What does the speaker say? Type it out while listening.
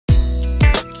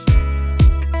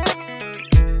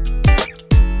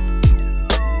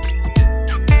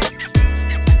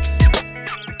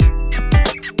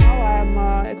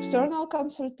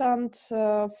consultant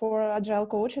for agile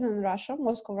coaching in Russia,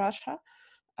 Moscow, Russia.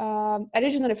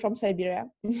 Originally from Siberia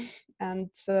and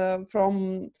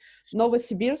from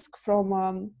Novosibirsk,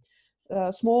 from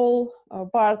a small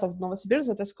part of Novosibirsk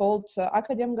that is called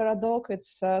Akademgorodok.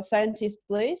 It's a scientist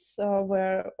place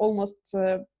where almost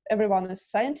everyone is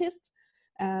scientist,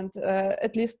 and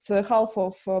at least half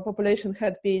of population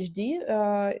had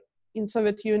PhD in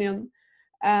Soviet Union.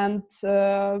 And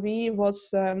we was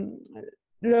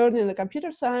learning the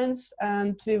computer science,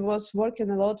 and we was working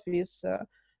a lot with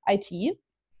IT.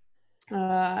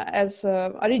 As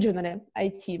originally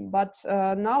IT, but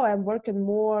now I'm working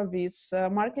more with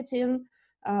marketing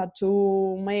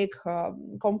to make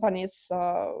companies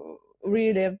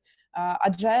really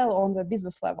agile on the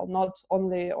business level, not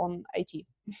only on IT.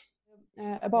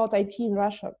 About IT in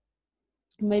Russia,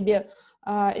 maybe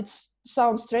it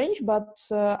sounds strange, but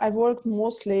I've worked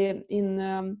mostly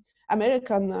in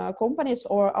American companies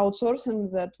or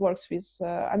outsourcing that works with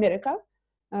America,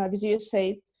 with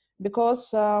USA.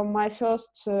 Because my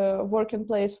first working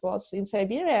place was in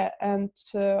Siberia, and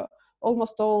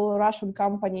almost all Russian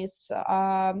companies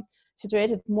are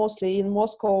situated mostly in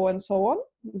Moscow and so on.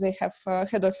 They have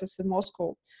head office in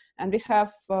Moscow, and we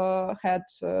have had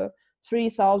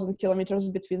 3,000 kilometers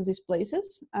between these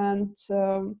places. And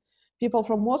people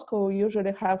from Moscow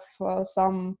usually have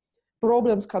some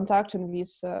problems contacting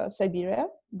with Siberia,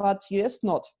 but US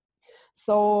not.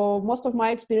 So most of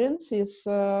my experience is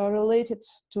related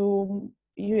to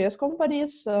US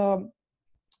companies.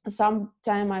 Some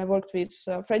time I worked with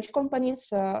French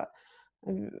companies.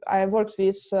 I worked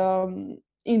with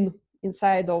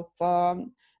inside of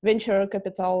venture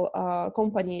capital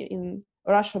company in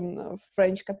Russian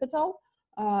French capital,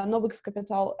 Novix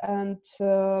Capital, and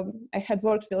I had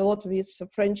worked a lot with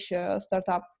French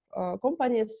startup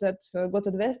companies that got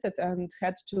invested and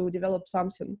had to develop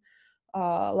something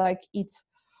like it.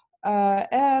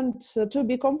 And two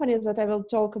big companies that I will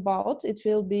talk about, it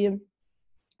will be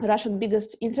Russian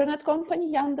biggest internet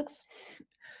company, Yandex.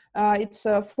 It's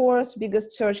the fourth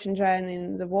biggest search engine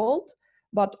in the world,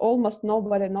 but almost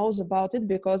nobody knows about it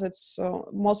because it's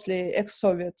mostly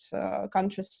ex-Soviet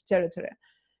countries' territory.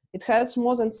 It has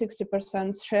more than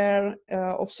 60% share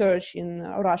of search in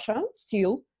Russia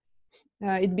still.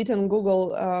 It beaten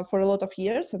Google for a lot of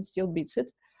years and still beats it.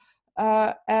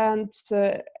 And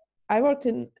I worked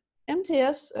in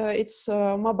MTS. It's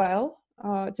a mobile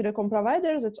telecom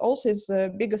provider that also is the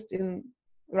biggest in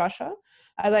Russia.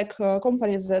 I like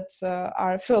companies that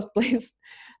are first place.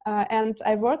 And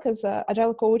I work as an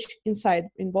agile coach inside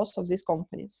in both of these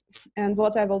companies. And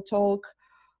what I will talk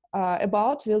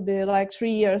about will be like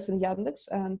 3 years in Yandex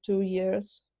and 2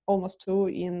 years, almost 2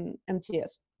 in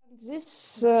MTS.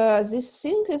 This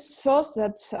thing is first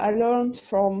that I learned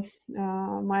from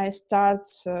my start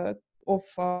of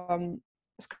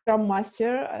Scrum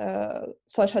Master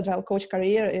 / Agile Coach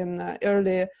career in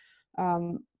early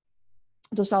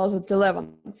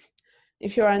 2011.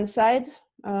 If you're inside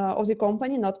of the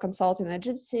company, not consulting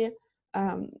agency,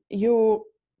 you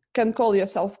can call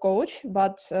yourself coach,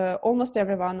 but almost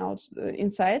everyone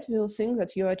inside will think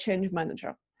that you're a change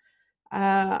manager.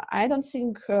 I don't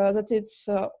think that it's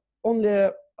only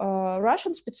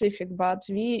Russian specific, but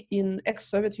we in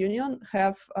ex-Soviet Union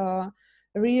have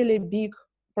really big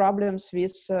problems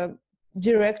with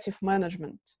directive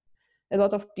management. A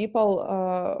lot of people,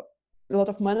 a lot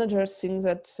of managers think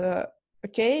that,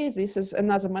 okay, this is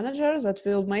another manager that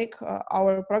will make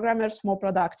our programmers more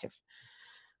productive.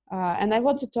 And I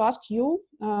wanted to ask you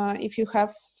if you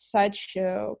have such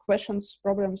questions,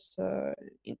 problems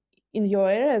in your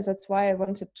area. That's why I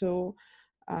wanted to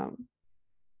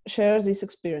share this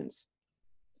experience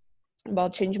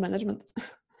about change management.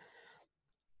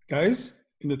 Guys,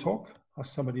 in the talk,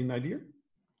 has somebody an idea?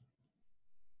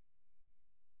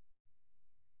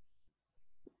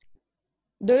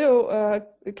 Do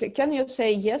you, can you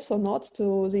say yes or not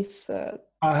to this?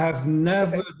 I have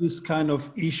never this kind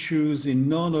of issues in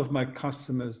none of my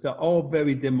customers. They're all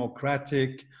very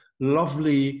democratic,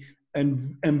 lovely,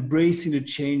 and embracing the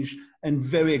change and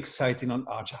very exciting on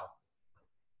agile.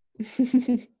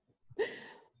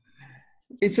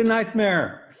 It's a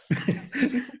nightmare.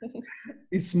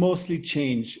 It's mostly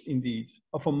change, indeed,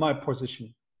 from my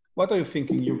position. What are you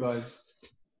thinking, you guys?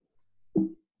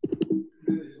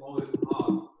 It's always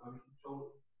hard. So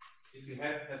if you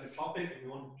have a topic and you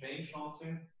want to change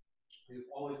something, there's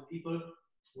always people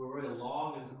who are very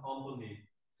long in the company,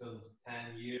 since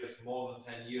 10 years, more than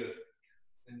 10 years.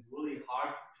 And it's really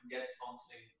hard to get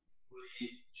something really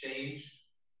changed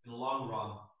in the long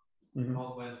run. Mm-hmm.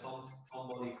 Because when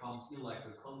somebody comes in like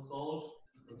a consultant,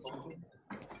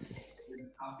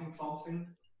 discussing something,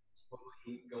 when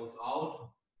he goes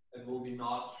out, it will be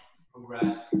not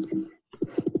progress.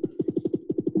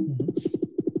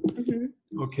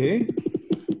 Okay.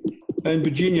 And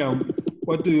Virginia,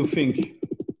 what do you think?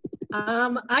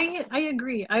 I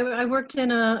agree. I worked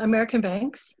in American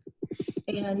banks,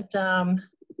 and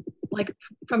like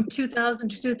from 2000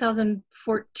 to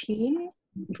 2014.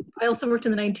 I also worked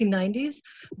in the 1990s,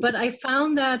 but I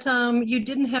found that you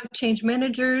didn't have change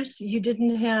managers, you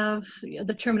didn't have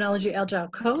the terminology agile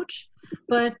coach,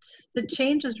 but the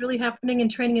change is really happening in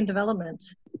training and development,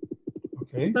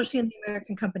 Okay. especially in the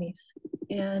American companies.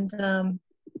 And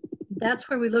that's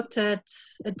where we looked at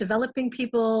developing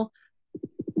people,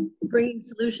 bringing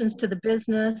solutions to the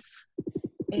business,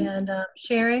 and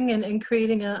sharing and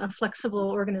creating a flexible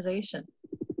organization.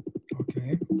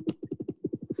 Okay.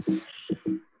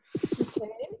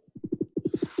 Okay.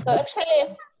 So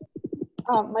actually,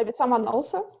 maybe someone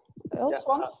else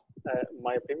wants.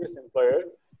 My previous employer,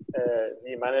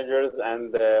 the managers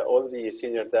and all the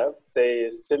senior dev, they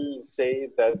still say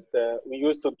that we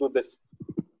used to do this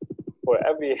for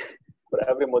every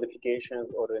modification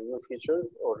or a new feature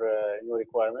or a new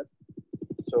requirement.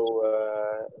 So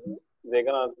they're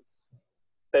gonna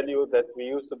tell you that we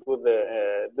used to do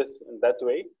this in that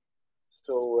way.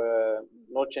 So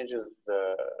no changes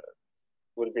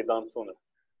will be done sooner.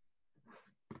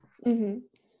 Mm-hmm.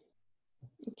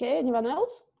 Okay, anyone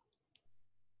else?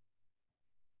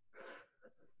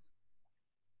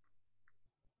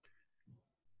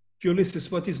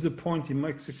 Ulysses, what is the point in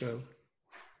Mexico?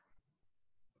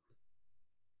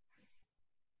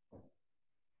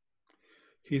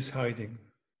 He's hiding.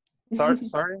 Sorry,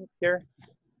 here.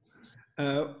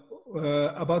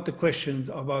 About the questions,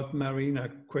 about Marina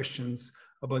questions,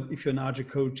 about if you're an agile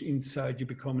coach inside, you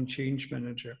become a change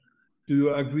manager. Do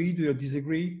you agree? Do you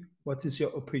disagree? What is your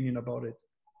opinion about it?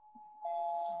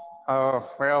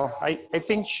 Well, I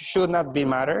think should not be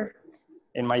matter,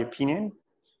 in my opinion,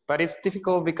 but it's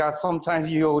difficult because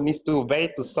sometimes you need to obey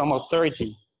to some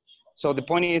authority. So the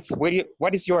point is,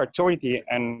 what is your authority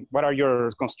and what are your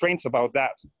constraints about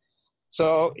that?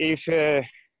 So if the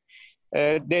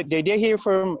idea here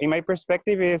from, in my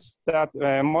perspective, is that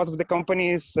most of the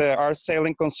companies are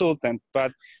selling consultant,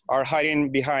 but are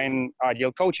hiding behind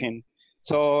agile coaching.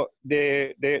 So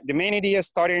the main idea is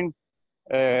starting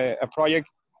a project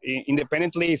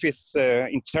independently, if it's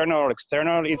internal or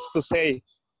external, it's to say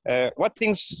what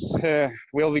things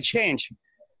will we change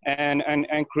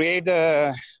and create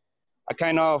a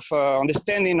kind of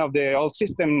understanding of the old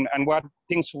system and what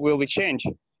things will we change,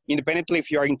 independently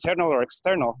if you are internal or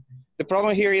external. The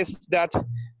problem here is that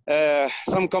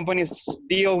some companies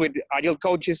deal with agile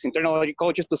coaches, internal agile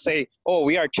coaches, to say, oh,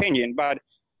 we are changing, but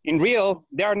in real,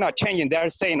 they are not changing. They are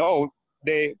saying, oh,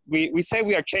 we say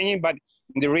we are changing, but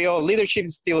the real leadership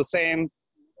is still the same.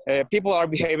 People are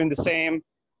behaving the same.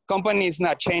 Company is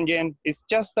not changing. It's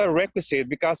just a requisite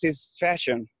because it's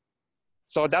fashion.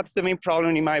 So that's the main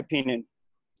problem, in my opinion.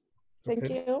 Thank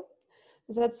you.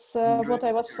 That's what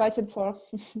I was fighting for.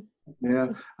 Yeah,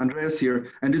 Andreas here.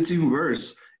 And it's even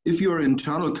worse. If you're an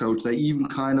internal coach, they even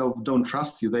kind of don't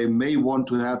trust you. They may want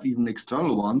to have even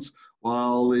external ones,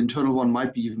 while the internal one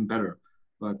might be even better.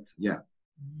 But yeah.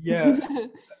 Yeah.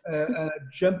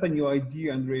 Jump on your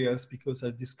idea, Andreas, because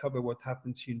I discovered what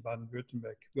happens here in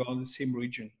Baden-Württemberg. We are in the same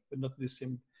region, but not the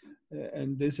same.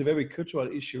 And there's a very cultural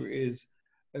issue is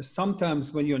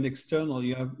sometimes when you're an external,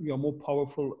 you're more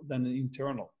powerful than an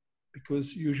internal,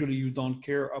 because usually you don't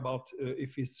care about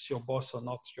if it's your boss or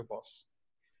not your boss.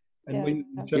 And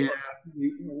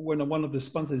when one of the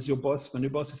sponsors is your boss, when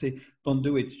your boss say, don't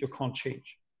do it, you can't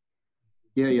change.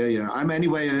 Yeah. I'm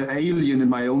anyway an alien in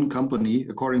my own company,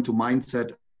 according to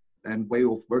mindset and way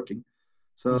of working.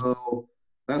 So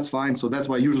that's fine. So that's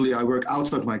why usually I work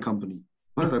outside my company,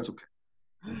 but that's okay.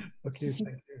 Okay,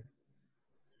 thank you.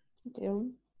 Thank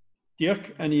you.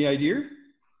 Dirk, any idea?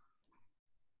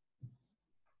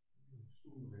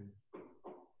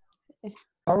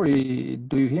 Sorry,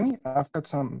 do you hear me? I've got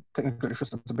some technical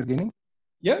issues at the beginning.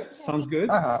 Yeah, sounds good.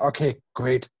 Okay,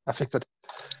 great. I fixed it.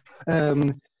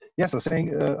 Yes, I was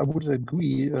saying I would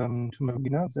agree to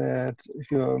Marina that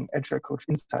if you're an agile coach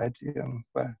inside,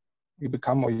 well, you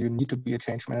become or you need to be a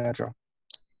change manager.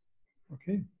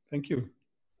 Okay, thank you.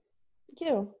 Thank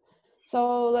you.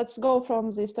 So let's go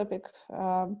from this topic.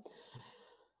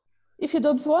 If you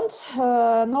don't want,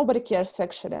 nobody cares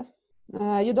actually.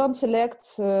 You don't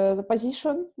select the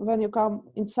position when you come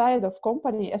inside of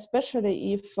company,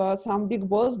 especially if some big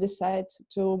boss decide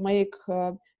to make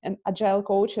an agile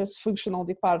coaches functional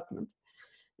department.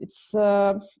 It's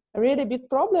a really big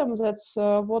problem. That's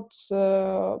what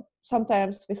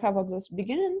sometimes we have at the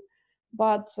beginning.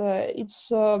 but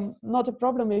it's not a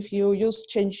problem if you use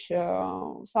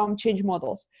some change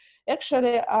models.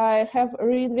 Actually, I have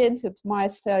reinvented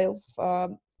myself a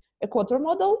Kotter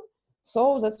model,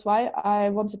 so that's why I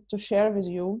wanted to share with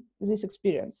you this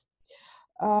experience.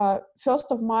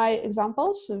 First of my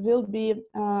examples will be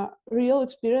real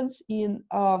experience in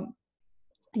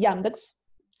Yandex.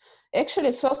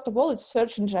 Actually, first of all, it's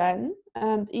search engine,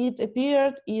 and it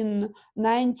appeared in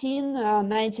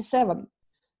 1997.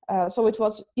 So it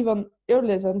was even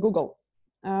earlier than Google.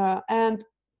 And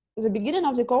the beginning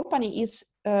of the company is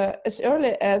as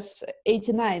early as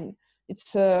 89.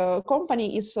 Its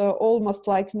company is almost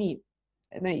like me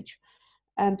in age.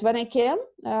 And when I came,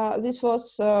 this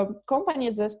was a company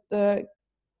that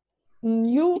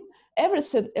knew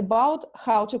everything about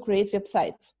how to create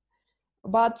websites.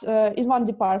 But in one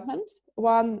department,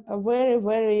 one very,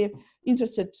 very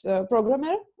interested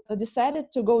programmer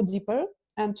decided to go deeper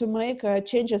and to make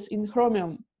changes in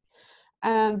Chromium.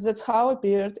 And that's how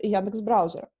appeared Yandex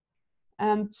browser.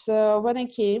 And when I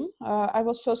came, I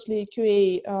was firstly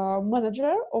QA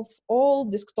manager of all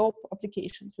desktop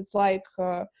applications. It's like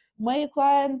mail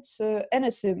client,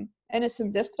 anything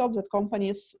desktop that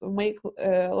companies make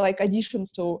like addition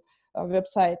to a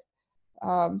website.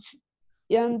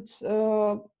 And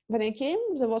when I came,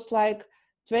 there was like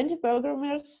 20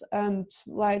 programmers and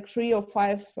like 3 or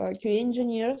 5 QA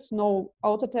engineers, no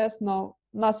auto test, no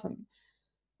nothing,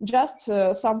 just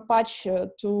some patch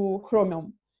to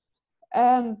Chromium.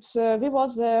 And we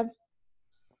was a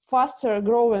faster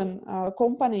growing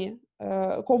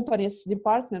company's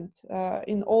department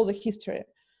in all the history.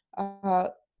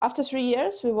 After 3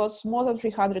 years, we was more than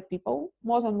 300 people,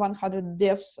 more than 100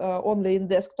 devs only in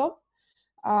desktop.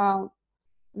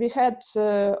 We had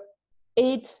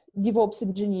 8 DevOps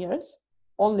engineers,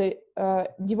 only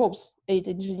DevOps 8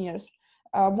 engineers,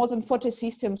 more than 40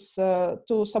 systems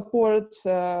to support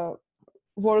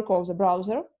work of the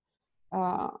browser.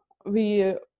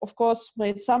 We, of course,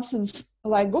 made something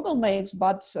like Google makes,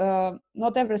 but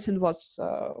not everything was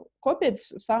copied.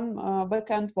 Some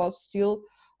backend was still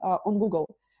on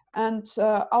Google. And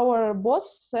our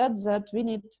boss said that we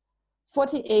need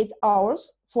 48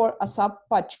 hours for ASAP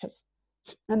patches.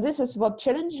 And this is what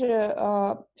challenge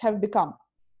have become.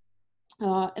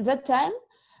 At that time,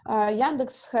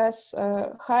 Yandex has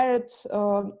hired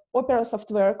Opera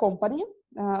software company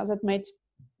that made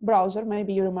browser.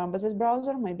 Maybe you remember this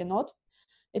browser, maybe not.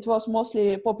 It was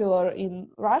mostly popular in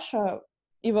Russia,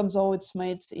 even though it's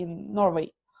made in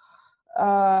Norway.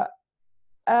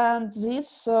 And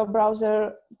this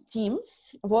browser team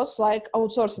was like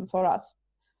outsourcing for us.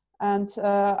 And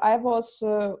I was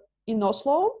in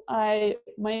Oslo. I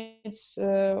made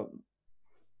a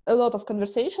lot of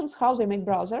conversations how they make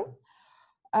browser.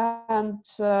 And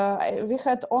we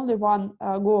had only one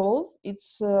goal.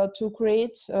 It's to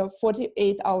create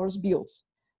 48 hours builds.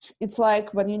 It's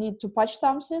like when you need to patch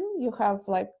something, you have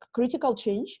like critical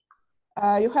change.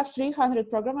 You have 300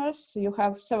 programmers, you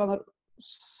have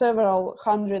several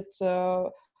hundred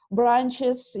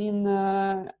branches in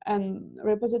an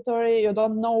repository. You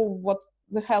don't know what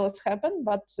the hell is happening.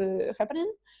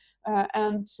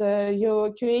 And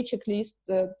your QA checklist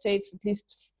takes at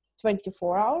least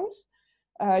 24 hours.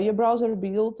 Your browser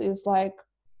build is like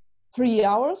 3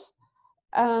 hours,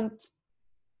 and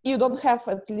you don't have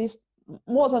at least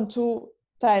more than 2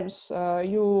 times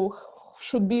you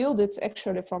should build it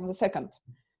actually from the second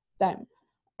time.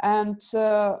 And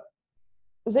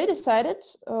they decided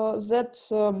that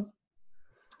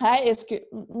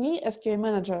me as QA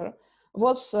manager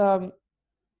was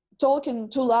talking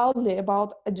too loudly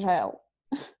about agile.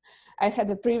 I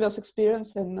had a previous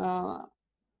experience in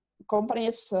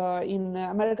companies, in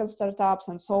American startups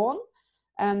and so on.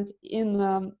 And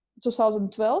in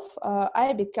 2012,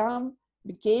 I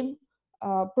became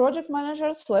project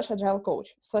manager / agile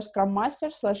coach / scrum master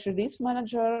 / release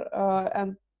manager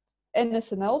and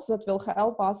anything else that will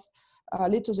help us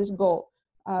lead to this goal,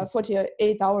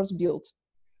 48 hours build.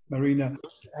 Marina.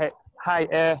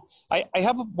 Hi, I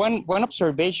have one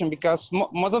observation, because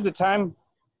most of the time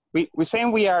we're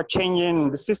saying we are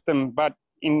changing the system, but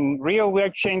in real we are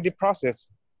changing the process.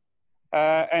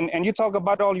 And you talk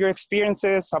about all your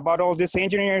experiences, about all these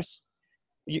engineers.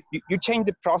 You change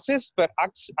the process, but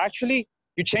actually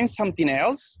you change something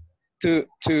else to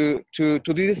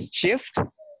do this shift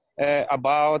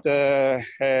about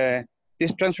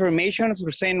these transformations.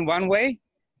 We're saying one way,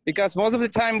 because most of the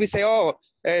time we say, oh,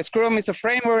 Scrum is a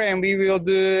framework and we will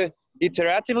do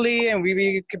iteratively and we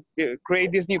will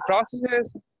create these new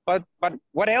processes. But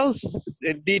what else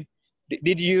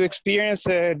did you experience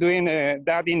doing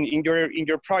that in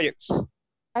your projects?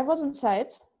 I was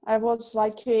inside I was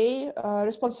like QA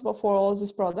responsible for all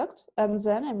this product, and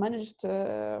then I managed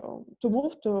to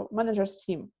move to manager's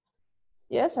team.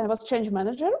 Yes, I was change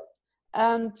manager,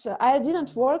 and I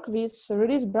didn't work with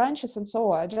release branches and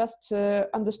so on. I just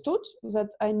understood that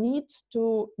I need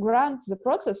to grant the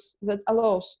process that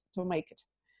allows to make it.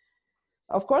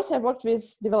 Of course, I worked with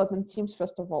development teams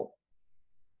first of all.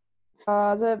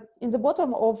 In the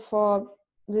bottom of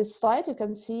this slide, you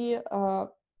can see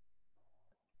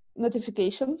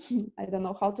notification. I don't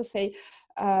know how to say.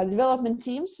 Development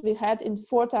teams we had in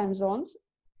 4 time zones,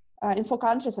 in 4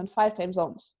 countries and 5 time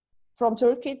zones, from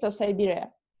Turkey to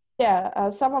Siberia. Yeah,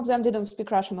 some of them didn't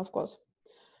speak Russian, of course.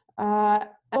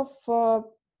 Of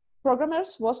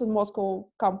programmers was in Moscow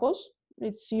campus.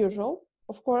 It's usual,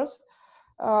 of course.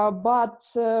 But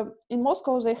in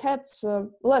Moscow, they had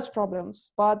less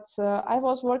problems. But I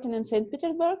was working in St.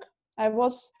 Petersburg. I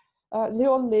was the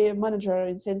only manager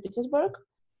in St. Petersburg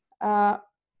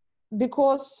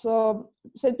because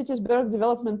St. Petersburg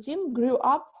development team grew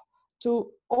up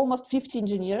to almost 50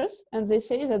 engineers, and they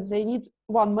say that they need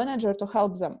 1 manager to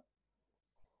help them.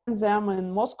 Them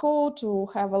in Moscow to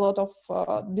have a lot of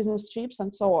business trips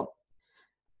and so on.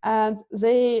 And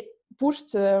they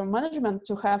pushed management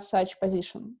to have such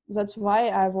position. That's why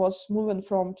I was moving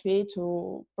from QA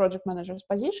to project manager's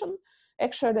position,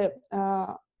 actually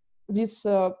with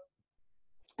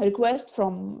request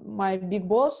from my big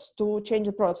boss to change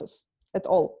the process at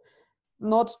all,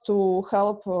 not to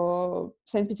help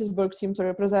St. Petersburg team to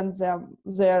represent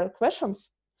their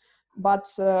questions, but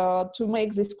to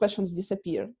make these questions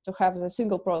disappear, to have the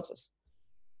single process.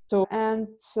 And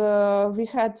we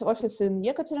had office in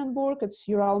Yekaterinburg. It's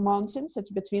Ural Mountains. It's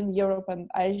between Europe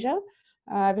and Asia.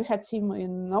 We had team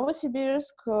in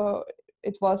Novosibirsk.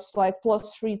 It was like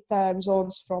 +3 time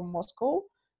zones from Moscow.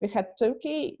 We had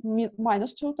Turkey,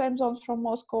 -2 time zones from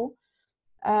Moscow.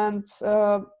 And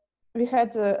we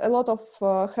had a lot of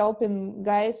helping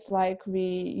guys, like we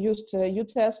used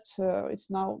U-Test. It's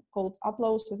now called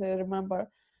Uploads, as I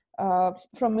remember,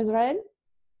 from Israel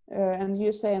and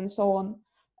USA and so on.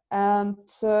 And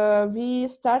we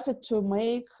started to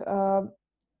make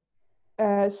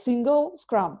a single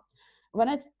Scrum. When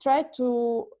I tried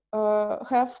to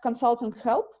have consultant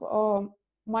help,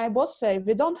 my boss said,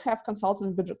 we don't have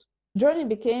consultant budget. Journey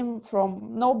became from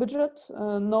no budget,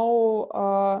 no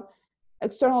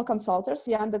external consultants.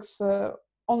 Yandex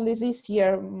only this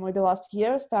year, maybe last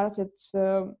year, started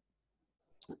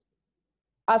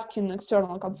asking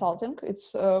external consulting.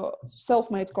 It's a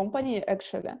self-made company,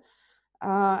 actually.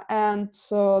 And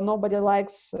nobody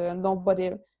likes,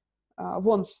 nobody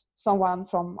wants someone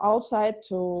from outside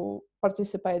to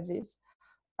participate in this.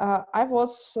 I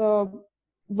was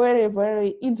very, very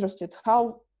interested.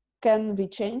 How can we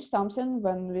change something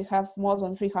when we have more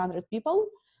than 300 people?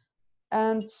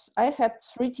 And I had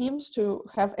 3 teams to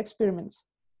have experiments.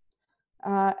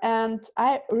 And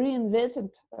I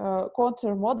reinvented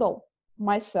Kotter model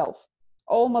myself,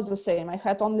 almost the same. I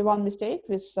had only 1 mistake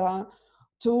with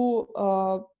 2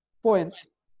 points.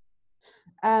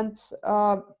 And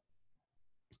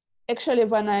actually,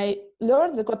 when I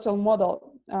learned the Kotter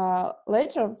model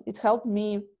later, it helped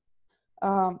me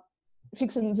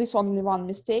fixing this only 1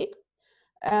 mistake.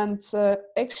 And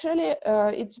actually,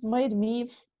 it made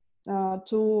me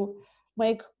to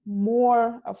make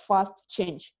more fast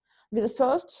change. With the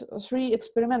first 3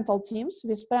 experimental teams,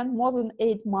 we spent more than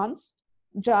 8 months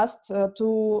just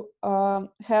to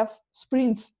have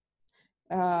sprints,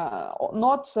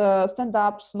 not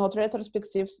stand-ups, not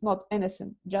retrospectives, not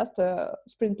anything, just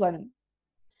sprint planning.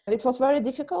 It was very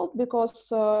difficult because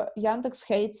Yandex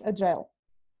hates agile.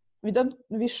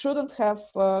 We shouldn't have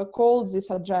called this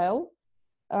agile.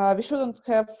 We shouldn't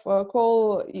have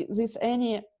called this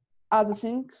any other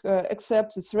thing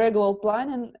except it's regular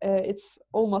planning. It's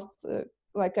almost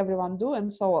like everyone do,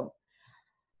 and so on.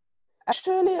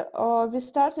 Actually, we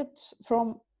started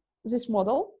from this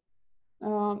model,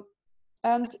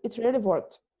 and it really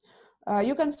worked.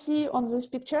 You can see on this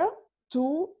picture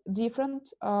 2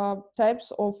 different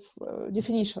types of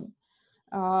definition.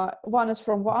 One is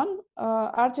from one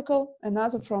article,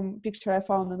 another from picture I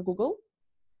found in Google.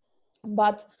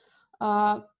 But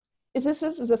this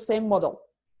is the same model.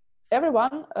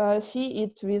 Everyone see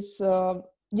it with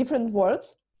different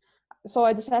words. So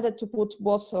I decided to put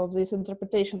both of these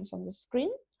interpretations on the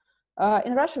screen.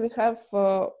 In Russia, we have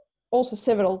also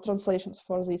several translations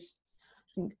for this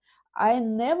thing. I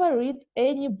never read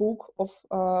any book of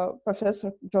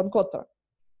Professor John Kotter.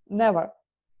 Never.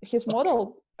 His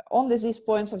model, only these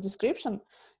points of description,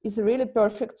 is really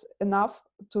perfect enough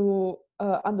to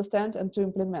understand and to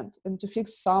implement and to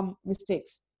fix some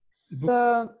mistakes.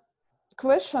 The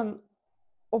question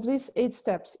of these 8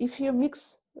 steps, if you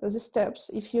mix the steps,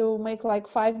 if you make like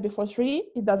 5 before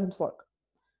 3, it doesn't work.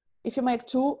 If you make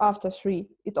 2 after 3,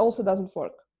 it also doesn't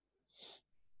work.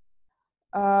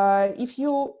 If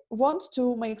you want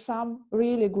to make some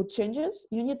really good changes,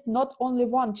 you need not only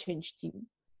one change team.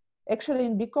 Actually,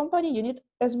 in big company, you need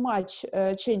as much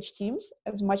change teams,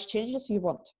 as much changes you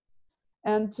want.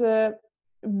 And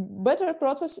better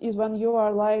process is when you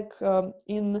are like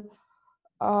in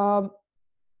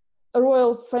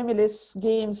royal families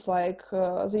games, like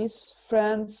these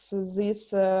friends, these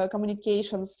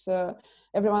communications,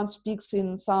 everyone speaks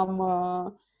in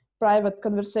some private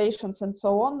conversations and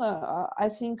so on. I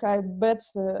think I bet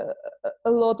a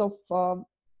lot of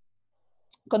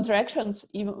contractions,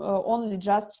 even only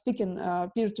just speaking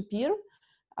peer-to-peer,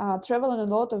 traveling a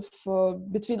lot of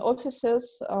between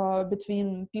offices,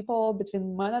 between people,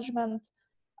 between management,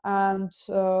 and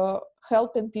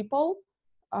helping people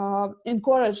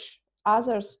encourage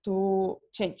others to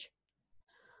change.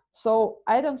 So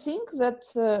I don't think that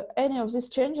any of these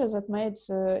changes that made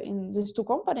in these 2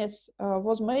 companies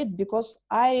was made because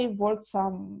I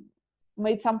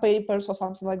made some papers or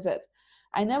something like that.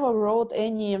 I never wrote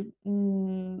any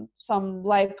some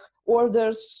like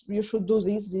orders, you should do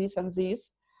this, this, and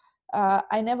this.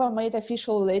 I never made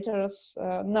official letters,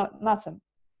 nothing,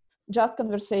 just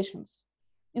conversations.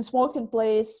 In smoking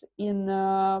place, in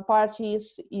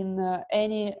parties, in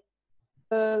any.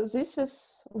 This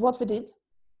is what we did.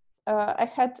 I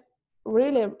had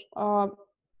really,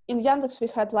 in Yandex, we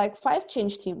had like 5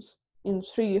 change teams in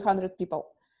 300 people.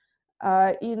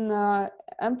 In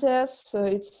MTS,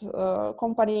 it's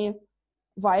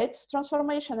company-wide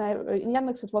transformation. In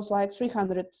Yandex, it was like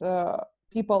 300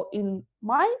 people in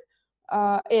my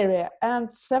area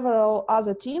and several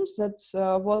other teams that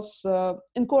was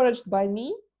encouraged by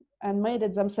me and made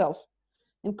it themselves,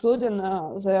 including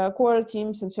the core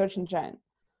teams in Search Engine.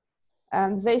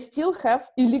 And they still have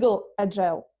illegal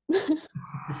agile.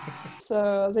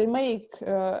 So they make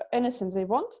anything they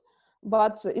want,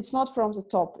 but it's not from the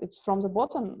top, it's from the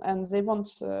bottom, and they want,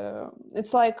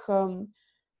 it's like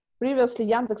previously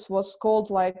Yandex was called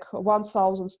like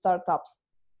 1,000 startups.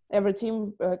 Every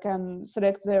team can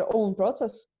select their own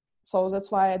process. So that's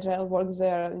why agile works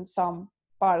there in some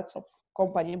parts of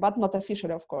company, but not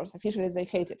officially, of course. Officially, they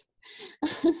hate it.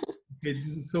 Okay,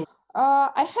 this is so.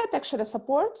 I had actually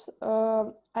support.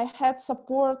 I had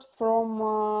support from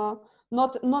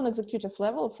not non-executive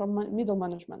level, from middle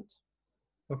management.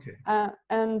 Okay.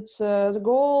 And the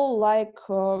goal, like,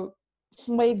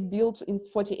 make build in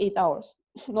 48 hours,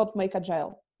 not make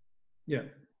agile. Yeah.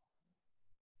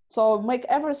 So make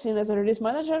everything as a release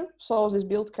manager, so this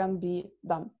build can be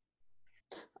done.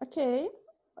 Okay.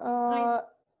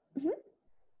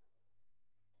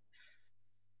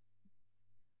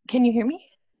 Can you hear me?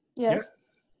 Yes.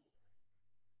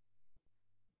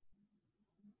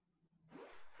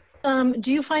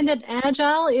 Do you find that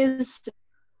agile is?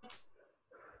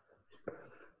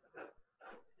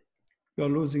 You're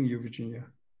losing you, Virginia.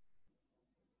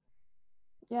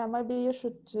 Yeah, maybe you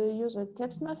should use a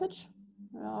text message.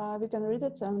 We can read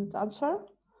it and answer.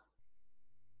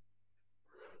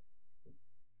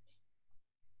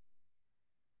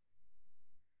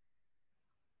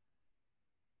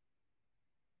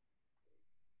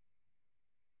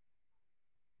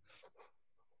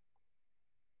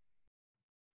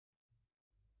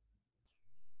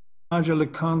 Agile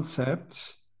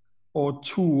concept or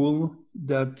tool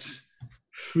that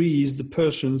frees the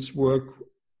person's work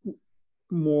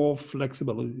more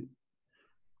flexibility?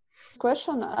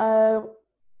 Question, I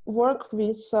work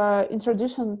with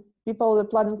introducing people the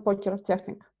planning poker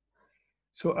technique.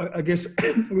 So I guess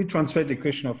we translate the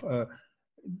question of,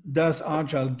 does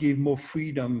Agile give more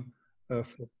freedom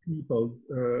for people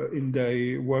in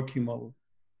their working model?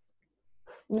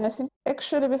 I think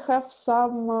actually we have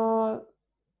some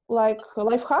like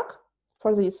life hack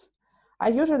for this. I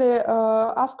usually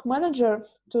ask manager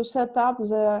to set up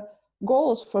the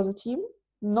goals for the team,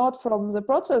 not from the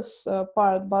process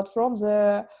part, but from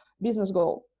the business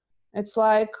goal. It's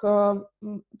like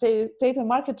take a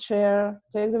market share,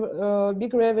 take the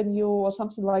big revenue or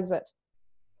something like that.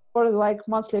 Or like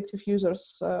monthly active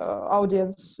users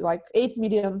audience, like 8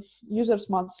 million users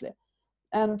monthly.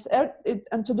 And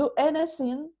to do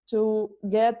anything to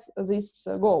get this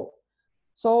goal.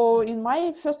 So in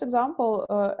my first example,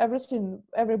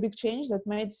 every big change that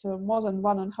made more than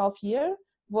 1.5 years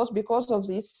was because of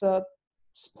this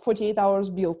 48 hours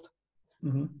build.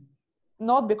 Mm-hmm.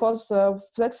 Not because of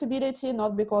flexibility,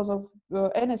 not because of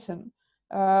anything.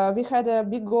 We had a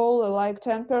big goal, like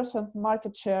 10%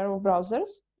 market share of browsers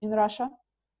in Russia.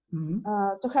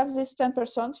 To have this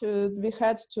 10%, we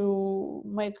had to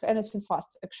make anything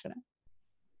fast, actually.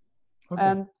 Okay.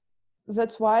 And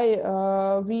that's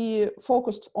why we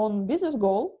focused on business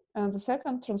goal. And the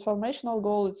second transformational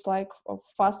goal, it's like a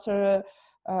faster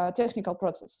technical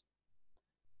process.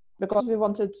 Because we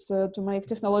wanted to make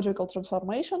technological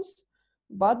transformations,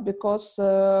 but because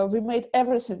we made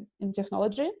everything in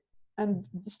technology and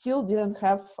still didn't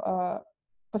have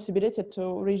possibility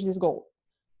to reach this goal.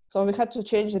 So we had to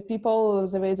change the people,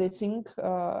 the way they think,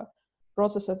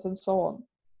 processes, and so on.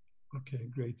 Okay,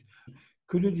 great.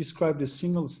 Could you describe the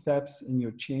single steps in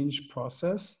your change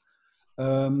process?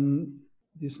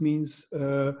 This means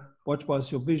what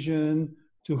was your vision?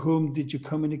 To whom did you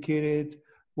communicate it?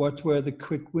 What were the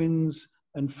quick wins?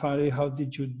 And finally, how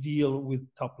did you deal with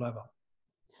top level?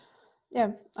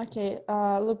 Yeah, okay.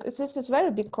 Look, this is a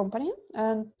very big company.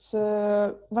 And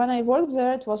when I worked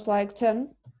there, it was like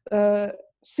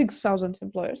 6,000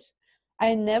 employers.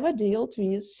 I never dealt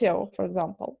with SEO, for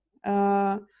example.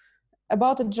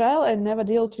 About Agile, I never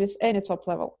dealt with any top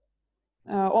level,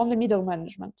 only middle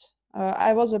management.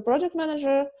 I was a project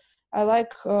manager. I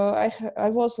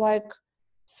was like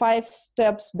 5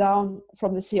 steps down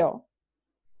from the CEO.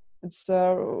 It's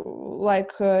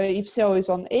like if CEO is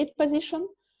on 8 position,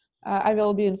 I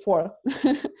will be in 4.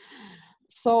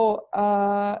 So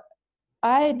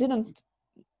I didn't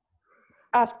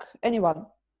ask anyone.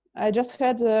 I just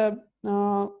had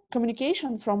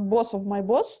communication from boss of my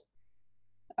boss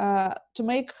to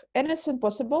make anything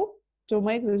possible to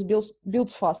make these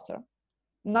builds faster.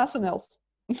 Nothing else.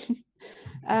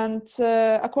 And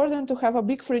according to have a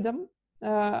big freedom,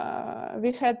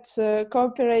 we had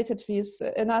cooperated with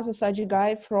another Saji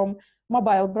guy from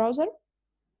mobile browser.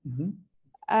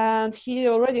 And he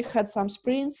already had some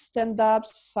sprints,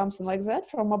 stand-ups, something like that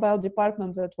from mobile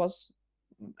department that was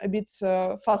a bit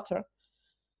faster.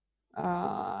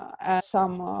 And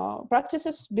some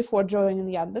practices before joining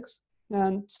Yandex.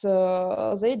 And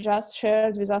they just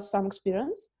shared with us some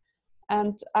experience.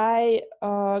 And I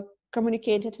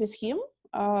communicated with him.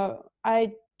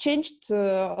 I changed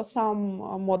some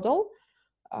model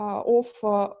of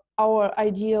our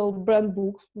ideal brand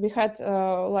book. We had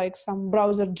like some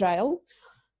browser Agile.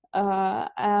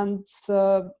 And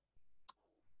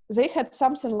they had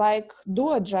something like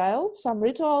do Agile, some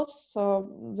rituals.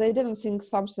 So they didn't think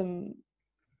something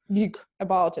big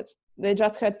about it. They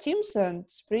just had teams and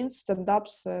sprints,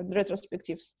 stand-ups, and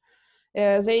retrospectives.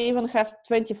 They even have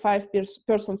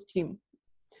 25-persons team.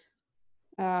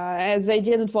 As they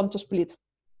didn't want to split.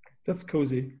 That's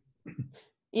cozy.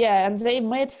 Yeah, and they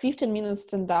made 15 minutes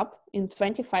stand-up in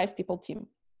 25 people team.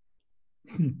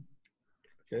 Okay.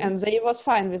 And they was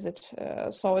fine with it.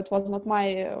 So it was not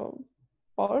my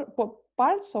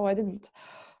part, so I didn't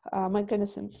make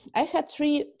anything. I had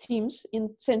 3 teams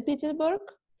in St. Petersburg,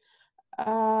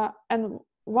 and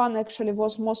one actually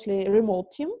was mostly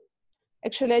remote team.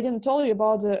 Actually, I didn't tell you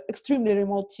about the extremely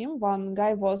remote team. One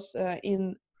guy was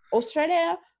in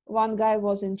Australia, one guy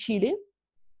was in Chile.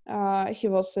 He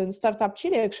was in startup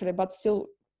Chile, actually, but still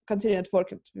continued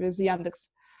working with Yandex.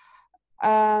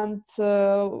 And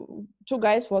 2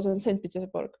 guys was in St.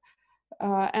 Petersburg.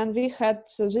 And we had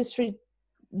these 3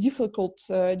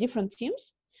 different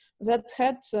teams that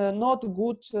had not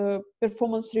good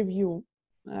performance review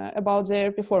about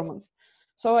their performance.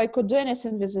 So I could do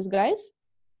anything with these guys,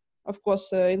 of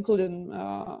course, including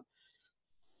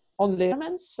only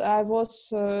elements.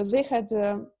 They had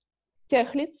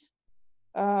tech leads,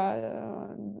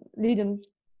 leading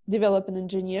development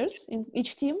engineers in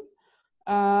each team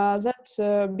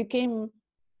that became,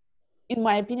 in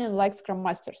my opinion, like Scrum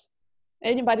Masters.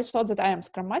 Anybody thought that I am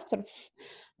Scrum Master,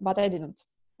 but I didn't.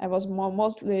 I was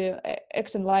mostly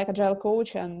acting like Agile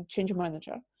coach and change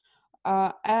manager.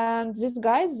 And these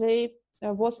guys, they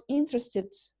was interested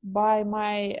by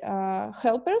my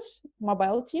helpers,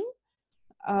 mobile team,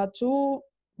 to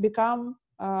become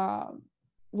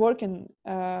working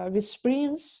with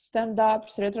sprints,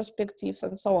 stand-ups, retrospectives,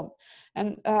 and so on.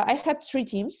 And I had 3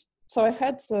 teams. So I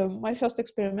had my first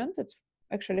experiment. It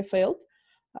actually failed.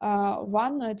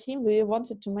 One team, we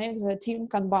wanted to make the team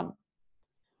Kanban.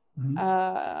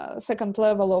 Second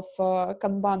level of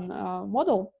Kanban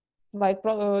model, like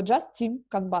just team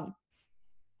Kanban.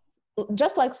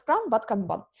 Just like Scrum, but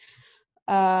Kanban.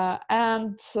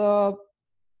 And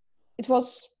it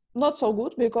was not so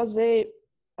good because they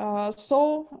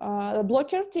saw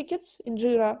blocker tickets in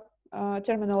Jira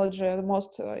terminology, the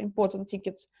most important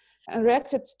tickets, and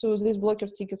reacted to these blocker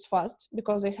tickets fast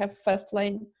because they have fast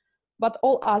lane. But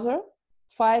all other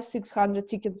 500-600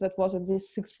 tickets that was in these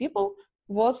 6 people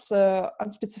was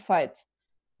unspecified.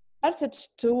 Started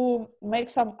to make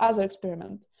some other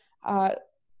experiment.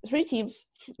 3 teams.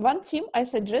 One team I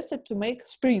suggested to make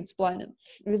sprints planning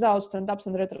without stand-ups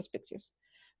and retrospectives.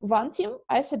 One team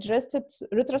I suggested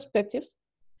retrospectives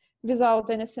without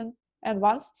anything, and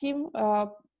one team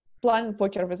planning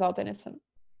poker without anything.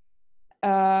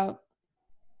 And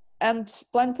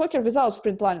planning poker without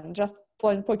sprint planning, just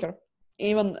planning poker,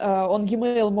 even on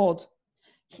Gmail mode,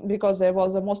 because there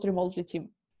was a most remotely team.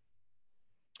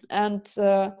 And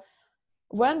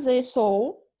when they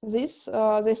saw this,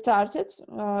 they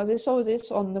saw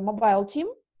this on the mobile team.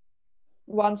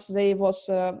 Once they was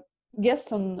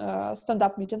guests on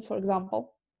stand-up meeting, for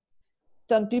example,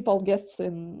 10 people guests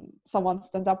in someone's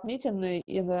stand-up meeting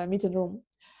in the meeting room.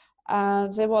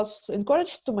 And they was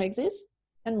encouraged to make this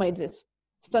and made this.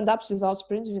 Stand-ups without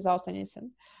sprints, without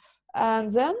anything.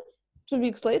 And then 2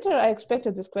 weeks later, I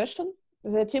expected this question.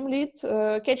 The team lead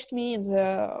catched me in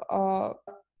the,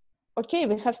 okay,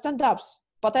 we have stand-ups,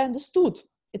 but I understood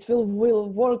it will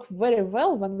work very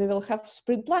well when we will have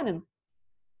sprint planning.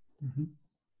 Mm-hmm.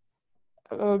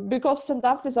 Because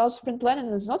stand-up without sprint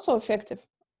planning is not so effective.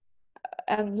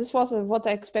 And this was what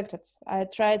I expected. I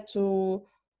tried to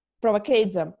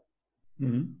provocate them.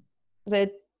 Mm-hmm.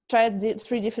 They tried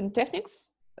 3 different techniques.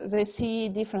 They see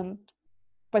different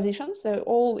positions. They're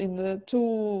all in the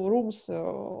 2 rooms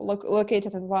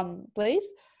located in one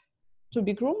place. 2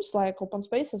 big rooms, like open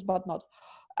spaces, but not.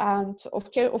 And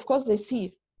of course, they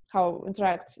see how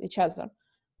interact each other.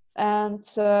 And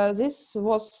this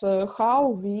was how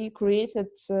we created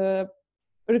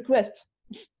request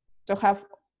to have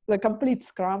the complete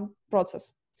Scrum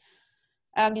process.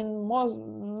 And in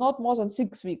not more than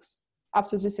 6 weeks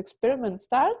after this experiment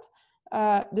start,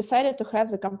 decided to have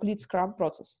the complete Scrum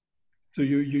process. So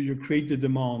you create the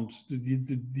demand,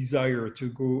 the desire to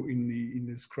go in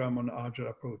the Scrum on Agile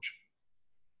approach.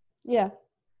 Yeah,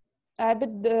 I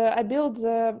built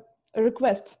a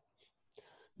request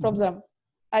from them.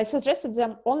 I suggested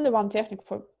them only one technique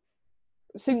for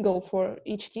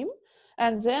each team,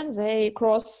 and then they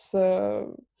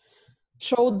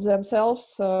showed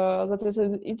themselves that is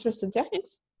an interesting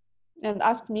techniques and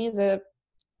asked me the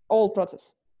whole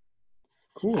process.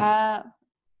 Cool.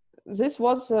 This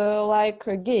was like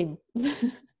a game,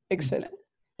 actually.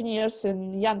 Engineers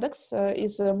in Yandex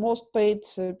is the most paid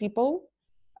people,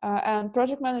 and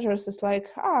project managers is like,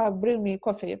 bring me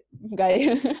coffee,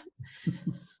 guy.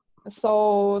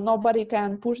 So nobody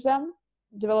can push them.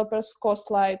 Developers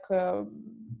cost like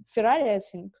Ferrari, I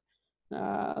think.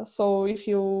 So if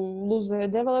you lose the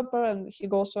developer and he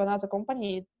goes to another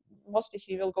company, mostly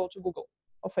he will go to Google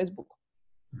or Facebook.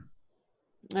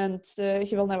 And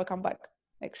he will never come back,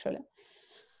 actually.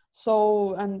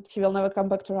 So, and he will never come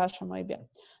back to Russia, maybe.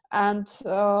 And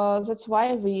that's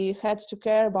why we had to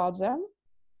care about them,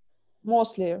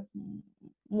 mostly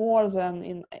more than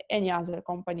in any other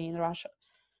company in Russia.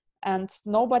 And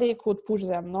nobody could push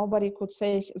them, nobody could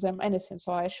say them anything.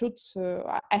 So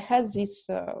I had this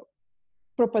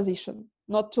proposition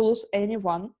not to lose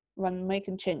anyone when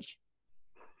making change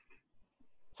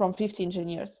from 50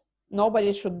 engineers.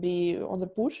 Nobody should be on the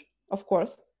push, of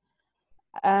course.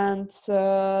 And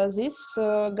these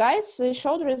guys, they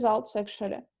showed results,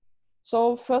 actually.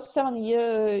 So first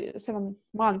 7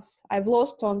 months, I've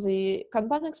lost on the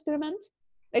Kanban experiment.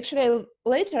 Actually,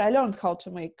 later I learned how to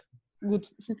make good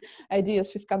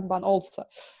ideas with Kanban also.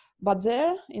 But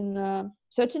there, in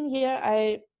 13 year,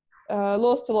 I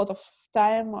lost a lot of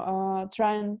time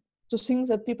trying to think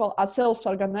that people are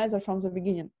self-organizer from the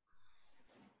beginning.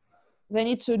 They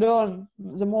need to learn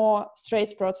the more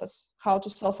straight process, how to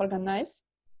self-organize.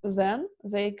 Then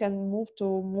they can move to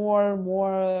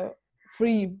more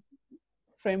free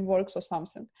frameworks or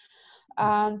something.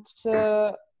 And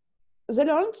they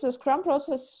learned the Scrum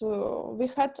process. We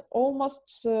had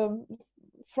almost,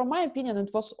 from my opinion,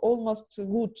 it was almost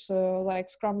good like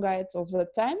Scrum guide of the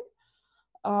time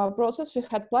process. We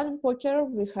had planning poker,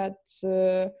 we had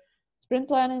sprint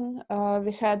planning,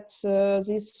 we had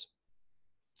this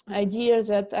idea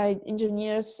that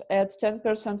engineers add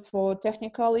 10% for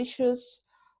technical issues,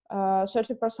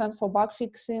 30% for bug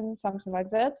fixing, something like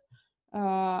that.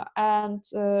 And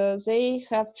they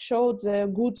have showed a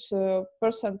good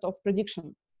percent of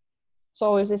prediction.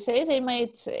 So if they say they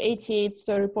made 88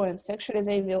 story points, actually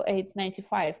they will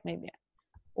 95 maybe,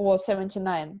 or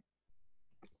 79.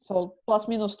 So plus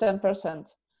minus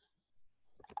 10%.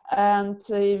 And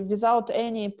without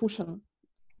any pushing.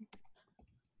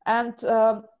 And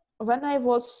when I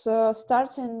was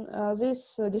starting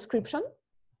this description,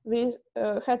 we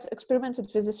had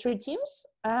experimented with the 3 teams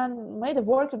and made a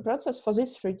working process for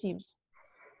these 3 teams.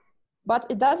 But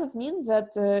it doesn't mean that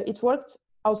it worked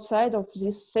outside of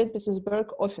this St. Petersburg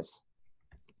office.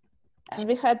 And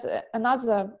we had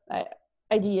another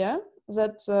idea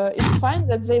that it's fine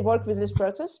that they work with this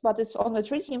process, but it's only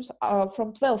 3 teams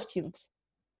from 12 teams.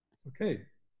 Okay.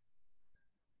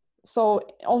 So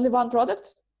only one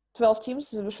product, 12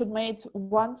 teams should make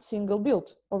one single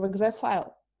build of exe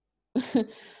file.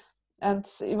 And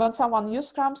when someone uses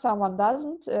Scrum, someone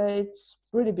doesn't, it's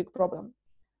really big problem.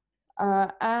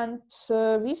 And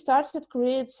we started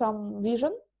creating some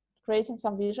vision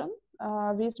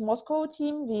with Moscow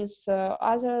team, with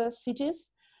other cities.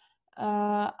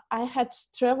 I had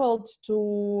traveled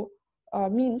to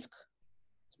Minsk,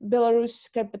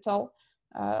 Belarus capital,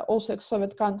 also a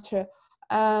Soviet country.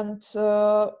 And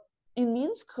in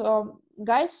Minsk,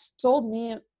 guys told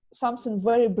me something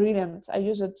very brilliant. I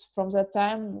use it from that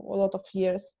time a lot of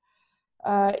years.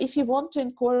 If you want to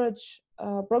encourage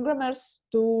programmers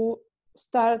to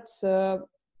start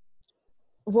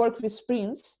work with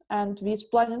sprints and with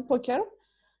planning poker,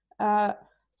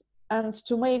 and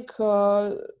to make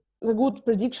the good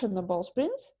prediction about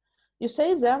sprints, you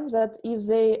say them that if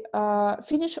they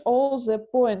finish all the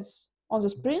points on the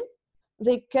sprint,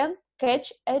 they can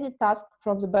catch any task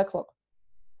from the backlog.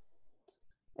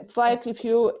 It's like if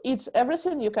you eat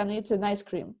everything, you can eat an ice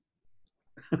cream.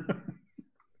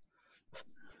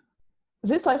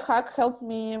 This life hack helped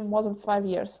me more than 5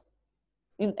 years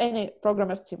in any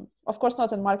programmer's team. Of course,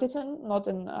 not in marketing, not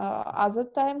in other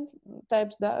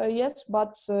types, yes,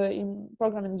 but in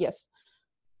programming, yes.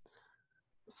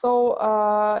 So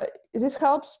this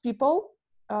helps people,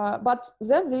 but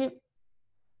then we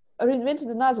reinvented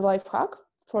another life hack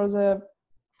for the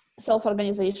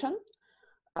self-organization,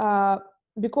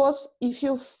 because if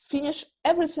you finish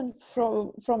everything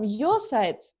from your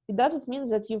side, it doesn't mean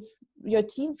that your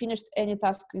team finished any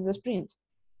task in the sprint.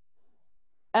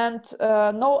 And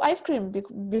no ice cream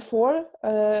before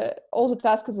all the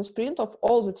tasks in the sprint of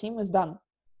all the team is done.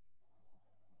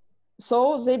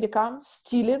 So they become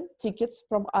stealing tickets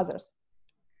from others.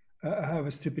 I have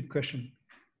a stupid question.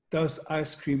 Does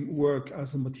ice cream work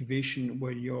as a motivation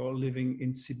when you're living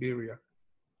in Siberia?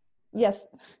 Yes.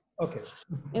 Okay.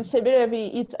 In Siberia, we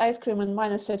eat ice cream in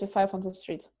 -35 on the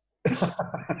street.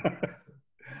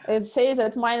 It says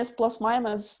that minus plus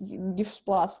minus gives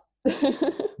plus.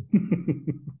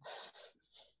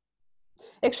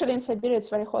 Actually, in Siberia, it's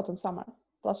very hot in summer,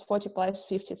 +40,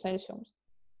 +50 Celsius.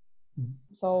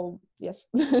 So, yes.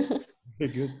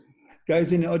 Very good.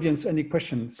 Guys in the audience, any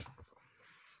questions?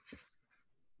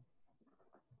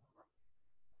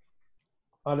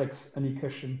 Alex, any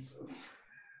questions?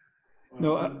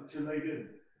 No,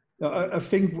 I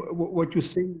think what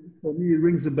you're saying, for me, it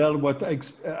rings a bell, what I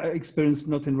experienced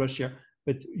not in Russia,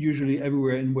 but usually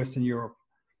everywhere in Western Europe.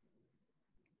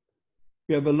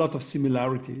 We have a lot of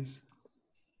similarities.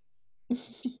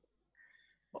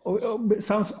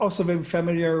 Sounds also very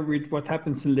familiar with what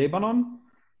happens in Lebanon.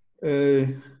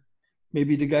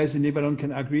 Maybe the guys in Lebanon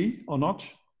can agree or not.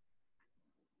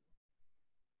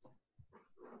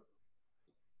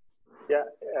 Yeah,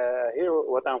 here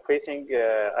what I'm facing,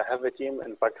 I have a team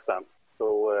in Pakistan. So,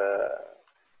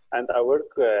 and I work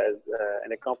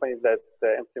in a company that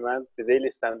implements the daily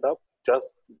stand-up,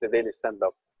 just the daily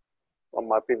stand-up on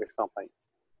my previous company.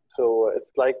 So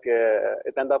it's like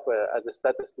it ended up as a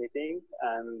status meeting,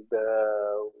 and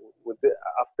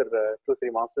after 2-3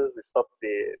 months, we stopped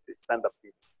the stand-up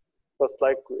meeting. So it's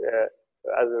like,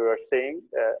 as we were saying,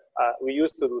 we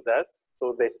used to do that,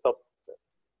 so they stopped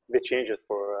the changes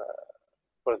for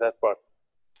that part.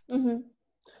 Mm-hmm.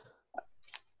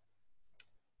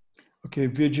 Okay,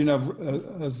 Virginia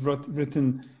has written,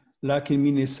 like in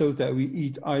Minnesota, we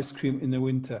eat ice cream in the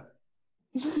winter.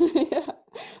 Yeah,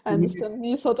 I understand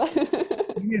Minnesota.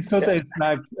 Minnesota is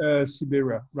like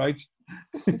Siberia, right?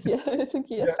 Yeah, I think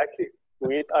yes. Yeah, actually,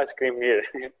 we eat ice cream here,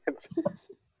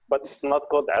 but it's not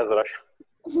called as Russia.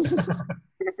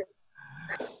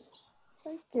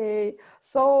 Okay,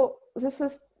 so this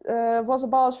was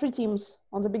about 3 teams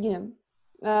on the beginning,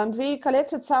 and we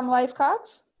collected some life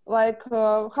hacks, like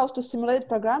how to simulate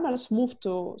programmers move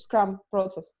to Scrum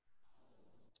process.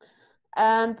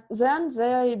 And then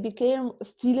they became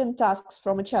stealing tasks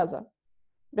from each other.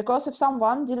 Because if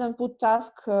someone didn't put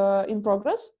task in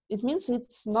progress, it means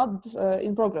it's not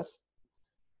in progress.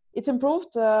 It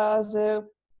improved the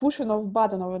pushing of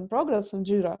button of in progress in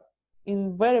Jira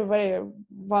in very, very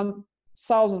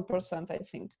 1000%, I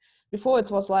think. Before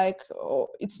it was like, oh,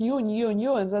 it's new,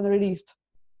 and then released.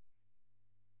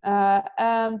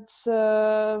 And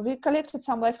we collected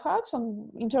some life hacks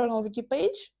on internal wiki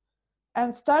page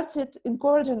and started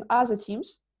encouraging other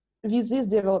teams with these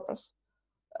developers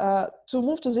to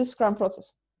move to this Scrum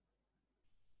process.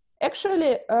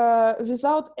 Actually,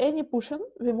 without any pushing,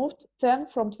 we moved 10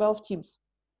 from 12 teams.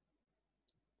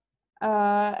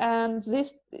 And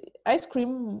this ice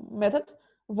cream method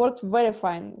worked very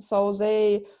fine. So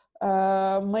they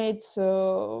made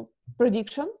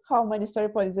prediction how many story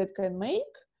points they can make.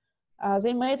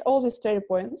 They made all these story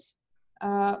points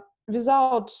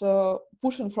without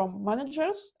pushing from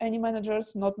managers, any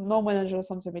managers, no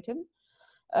managers on the meeting.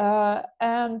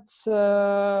 And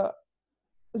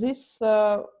this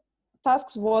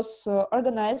tasks was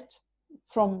organized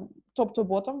from top to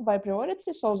bottom by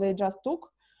priority. So they just took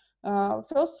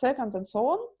first, second, and so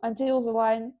on until the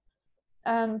line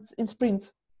and in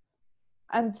sprint.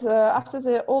 And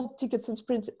after all tickets in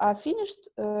sprint are finished,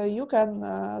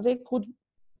 they could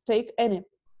take any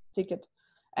ticket.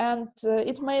 And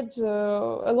it made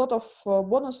a lot of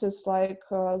bonuses, like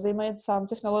they made some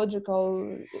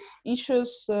technological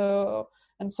issues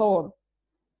and so on.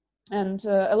 And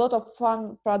a lot of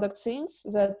fun product things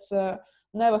that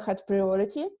never had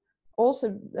priority also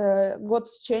got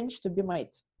changed to be made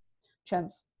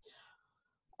chance.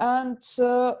 And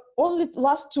only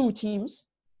last 2 teams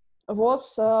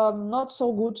was not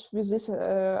so good with this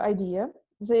idea.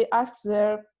 They asked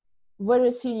their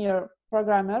very senior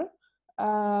programmer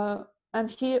and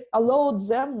he allowed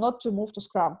them not to move to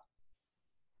Scrum.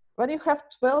 When you have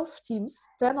 12 teams,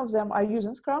 10 of them are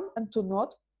using Scrum and 2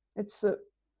 not. It's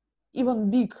even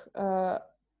big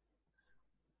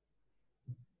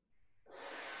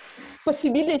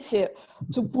possibility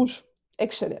to push,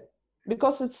 actually,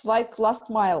 because it's like last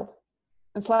mile.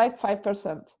 It's like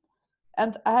 5%.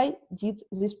 And I did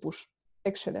this push,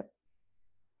 actually.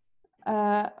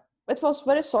 It was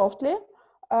very softly.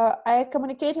 I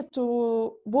communicated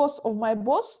to boss of my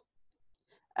boss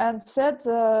and said,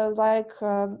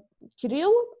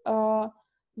 Kirill,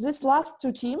 these last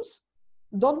 2 teams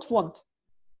don't want.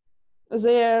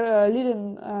 Their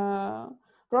leading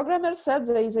programmer said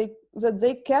that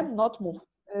they cannot move.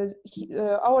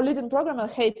 Our leading programmer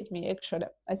hated me, actually,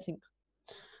 I think,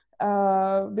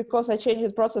 because I changed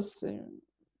the process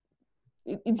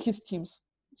in his teams.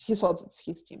 He thought it's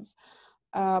his teams,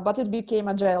 but it became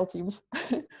agile teams.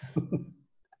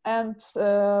 And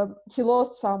he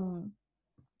lost some,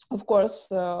 of course,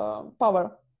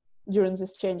 power during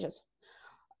these changes.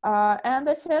 And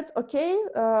I said, okay,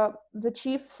 the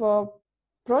chief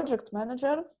project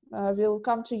manager will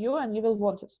come to you and you will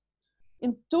want it.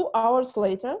 In 2 hours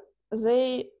later,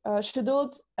 they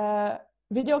scheduled a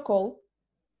video call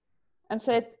and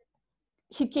said,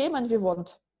 he came and we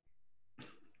want.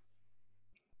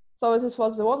 So this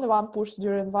was the only one pushed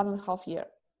during 1.5 years.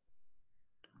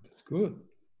 That's good.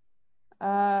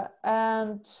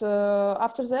 And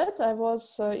after that, I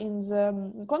was in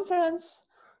the conference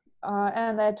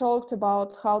and I talked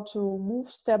about how to move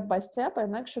step by step,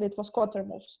 and actually it was Kotter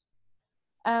moves.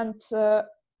 And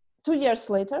 2 years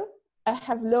later, I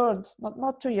have learned,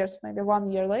 not 2 years, maybe 1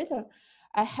 year later,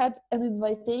 I had an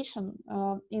invitation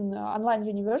in online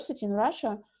university in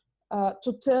Russia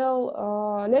to tell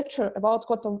a lecture about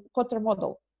Kotter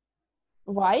model.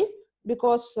 Why?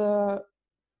 Because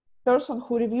person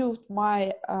who reviewed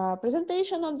my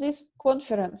presentation on this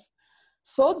conference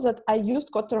thought that I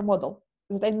used Kotter model,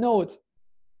 that I know it.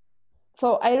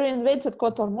 So I reinvented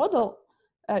Kotter model.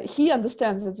 He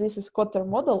understands that this is Kotter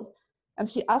model, and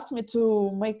he asked me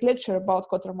to make lecture about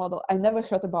Kotter model I never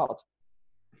heard about.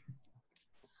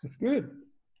 That's good.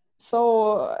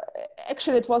 So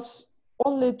actually it was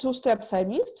only 2 steps I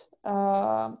missed.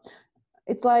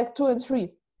 It's like 2 and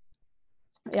 3.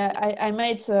 Yeah, I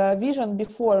made a vision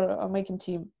before making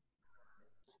team.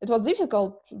 It was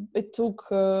difficult. It took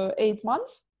 8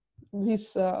 months.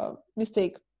 This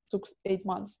mistake took 8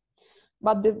 months.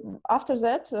 But after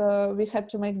that, we had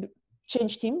to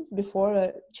change team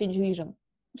before change vision.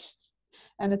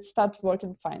 And it started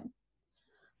working fine.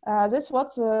 This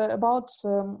was about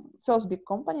first big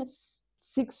company,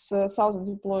 6,000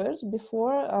 employers,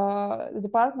 before the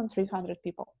department, 300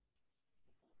 people.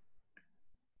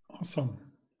 Awesome.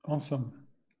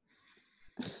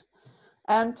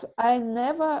 And I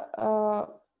never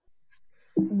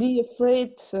be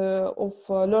afraid of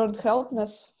learned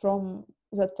helpness from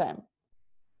that time,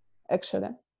 actually.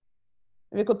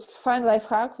 We could find life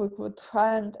hack, we could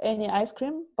find any ice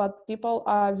cream, but people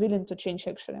are willing to change,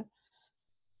 actually.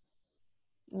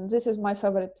 This is my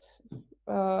favorite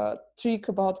trick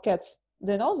about cats.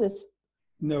 Do you know this?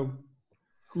 No.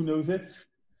 Who knows it?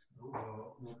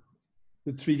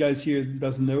 The 3 guys here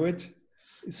doesn't know it.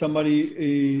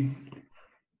 Somebody...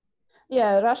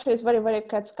 Yeah, Russia is very, very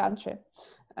cats country.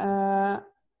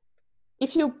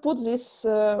 If you put this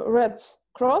red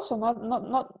cross or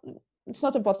not, it's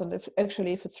not important if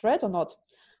it's red or not.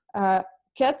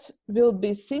 Cat will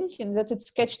be thinking that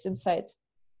it's catched inside.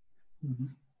 Mm-hmm.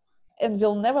 and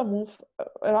will never move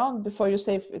around before you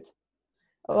save it,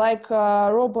 like a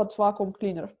robot vacuum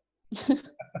cleaner.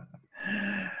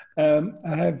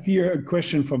 I have here a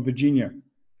question from Virginia.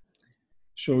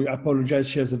 So I apologize,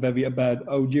 she has a very bad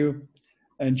audio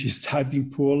and she's typing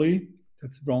poorly.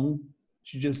 That's wrong.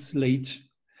 She's just late.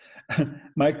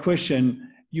 My question,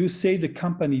 you say the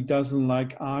company doesn't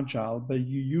like Agile, but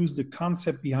you use the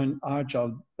concept behind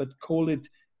Agile, but call it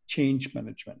change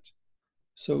management.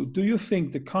 So do you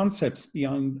think the concepts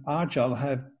behind Agile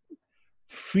have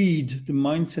freed the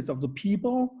mindset of the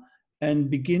people and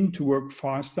begin to work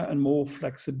faster and more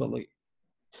flexibly?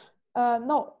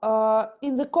 No,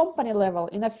 in the company level,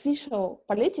 in official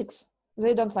politics,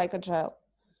 they don't like Agile.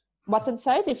 But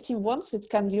inside, if team wants, it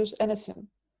can use anything,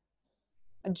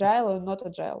 Agile or not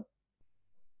Agile.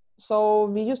 So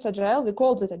we used Agile, we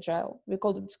called it Agile, we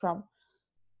called it Scrum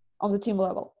on the team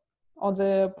level, on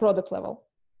the product level,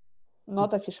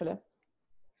 not officially.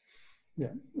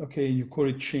 Yeah, okay, you call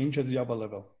it change at the upper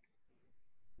level.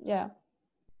 Yeah.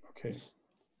 Okay,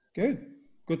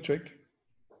 good trick.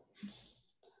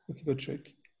 That's a good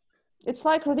trick. It's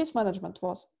like release management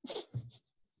was.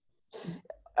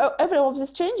 Every of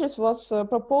these changes was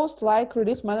proposed like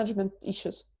release management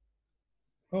issues.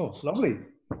 Oh, lovely.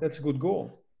 That's a good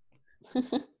goal.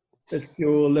 That's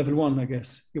your level 1, I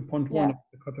guess, your point 1 of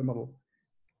the Kotter model.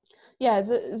 Yeah,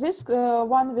 this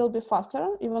one will be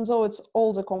faster, even though it's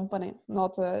all the company,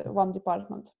 not one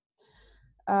department.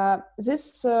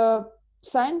 This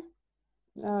sign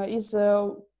is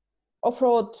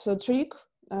off-road trick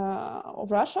of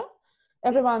Russia.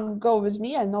 Everyone go with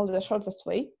me, I know the shortest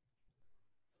way.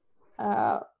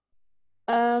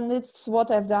 And it's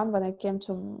what I've done when I came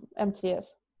to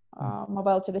MTS,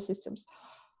 Mobile Telesystems.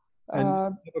 And I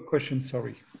have a question,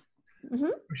 sorry.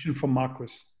 Question from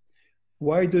Marcus.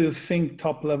 Why do you think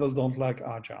top level don't like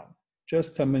Agile?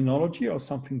 Just terminology or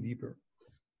something deeper?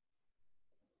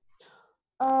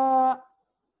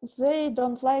 They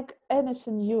don't like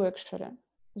anything new, actually.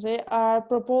 They are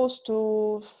proposed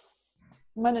to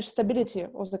manage stability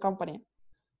of the company.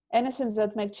 Anything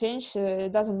that make change,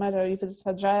 it doesn't matter if it's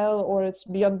agile or it's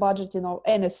beyond budgeting or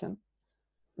anything.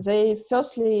 They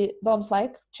firstly don't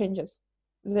like changes.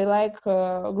 They like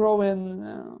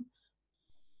growing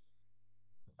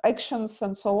actions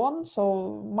and so on.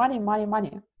 So money, money,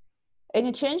 money.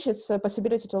 Any change, it's a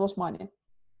possibility to lose money.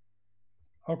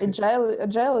 Okay.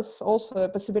 Agile is also a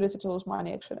possibility to lose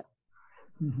money, actually.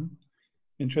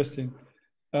 Interesting.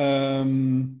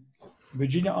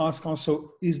 Virginia asked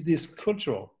also, is this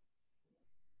cultural?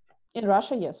 In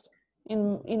Russia, yes.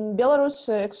 In Belarus,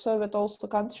 ex-Soviet also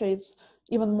country, it's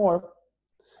even more,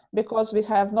 because we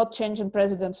have not changing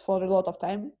presidents for a lot of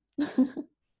time.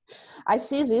 I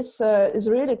see this is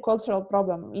really a cultural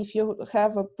problem. If you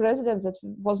have a president that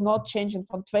was not changing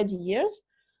for 20 years,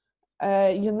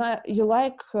 you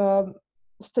like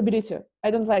stability.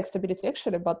 I don't like stability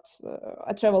actually, but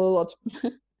I travel a lot.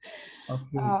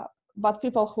 Okay. But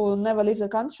people who never leave the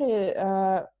country,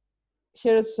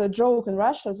 here's a joke in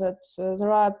Russia that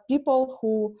there are people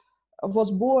who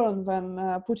was born when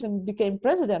Putin became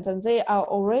president and they are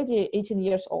already 18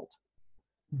 years old.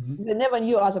 They never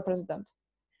knew as a president.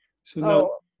 So now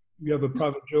we have a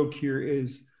private joke here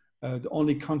is the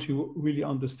only country who really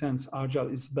understands Agile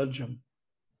is Belgium,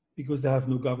 because they have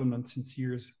no government since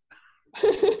years.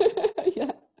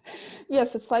 Yeah.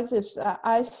 Yes, it's like this.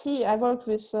 I work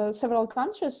with several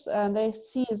countries and I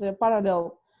see the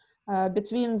parallel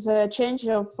between the change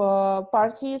of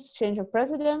parties, change of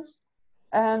presidents,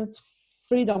 and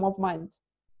freedom of mind.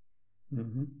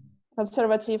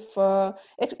 Conservative,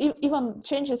 even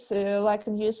changes like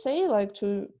in USA, like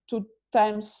two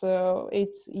times 8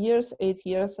 years,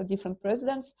 different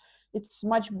presidents. It's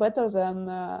much better than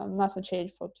nothing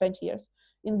changed for 20 years.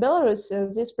 In Belarus,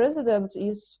 this president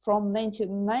is from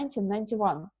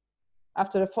 1991,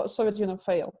 after the Soviet Union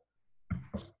failed.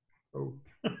 Oh.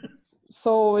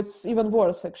 So it's even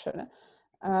worse, actually.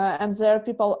 And their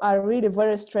people are really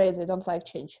very straight. They don't like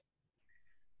change.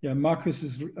 Yeah,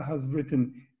 Marcus has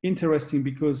written, interesting,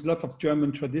 because a lot of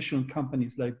German traditional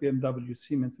companies like BMW,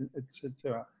 Siemens,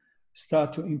 etc.,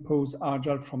 start to impose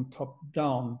Agile from top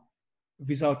down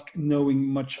without knowing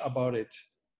much about it,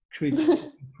 creates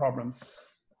problems.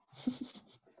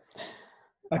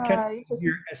 I can't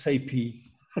hear SAP.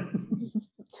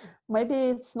 Maybe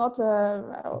it's not,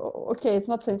 okay, it's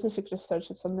not scientific research,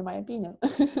 it's only my opinion.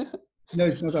 No,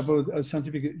 it's not about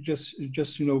scientific,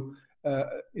 just you know,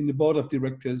 in the board of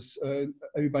directors,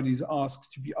 everybody is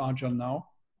asked to be Agile now,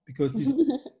 because these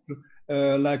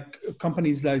like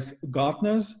companies like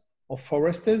gardeners or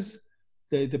foresters,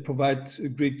 they provide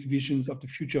great visions of the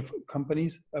future of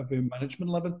companies at the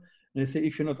management level, And they say,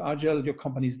 if you're not agile, your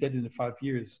company is dead in 5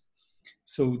 years.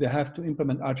 So they have to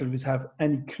implement agile without have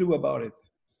any clue about it.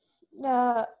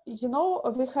 You know,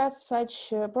 we had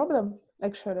such a problem,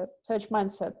 actually, such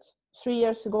mindset. 3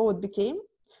 years ago it became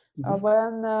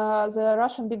when the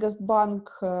Russian biggest bank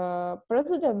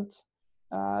president,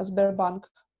 Sberbank,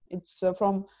 it's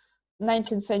from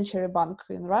 19th century bank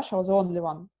in Russia, was the only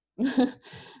one.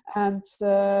 And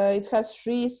it has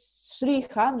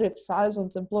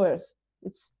 300,000 employers.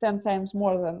 It's 10 times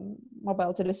more than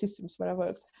Mobile Telesystems where I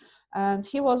worked. And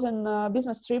he was in a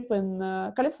business trip in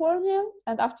California.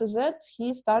 And after that,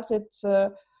 he started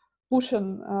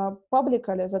pushing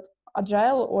publicly that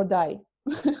agile or die.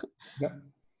 Yeah.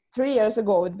 3 years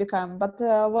ago it became. But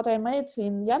what I made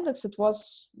in Yandex, it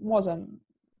was more than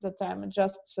the time.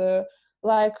 Just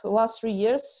like last 3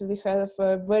 years, we have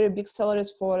very big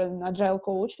salaries for an agile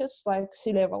coaches, like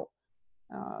C-level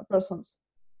persons.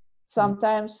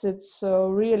 Sometimes it's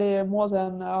really more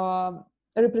than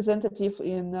representative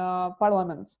in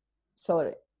parliament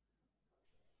salary.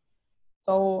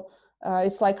 So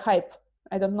it's like hype.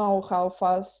 I don't know how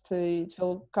fast it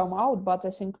will come out, but I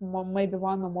think maybe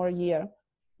 1 or more year,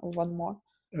 or 1 more.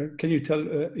 Can you tell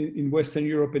in Western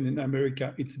Europe and in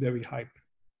America, it's very hype?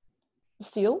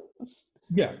 Still?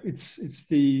 Yeah, it's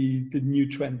the new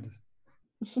trend.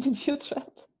 New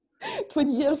trend.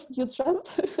 20 years new trend.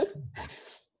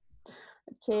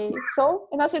 Okay, so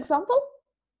another example?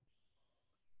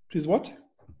 Please what?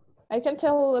 I can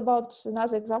tell about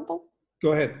another example.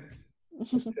 Go ahead.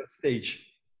 Set stage.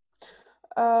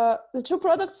 The 2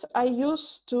 products I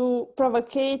use to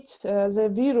provocate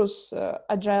the virus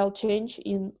agile change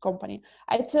in company.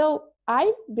 I tell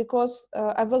because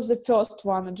I was the first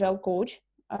one agile coach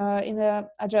in the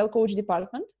agile coach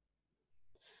department.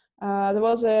 There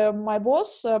was my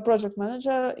boss, project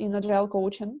manager in agile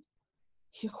coaching,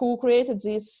 who created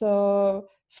this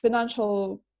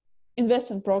financial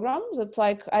investment program that's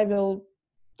like I will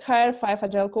hire 5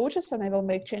 agile coaches and I will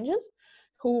make changes,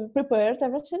 who prepared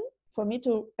everything for me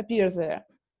to appear there.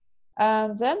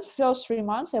 And then first 3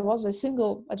 months, I was a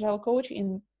single agile coach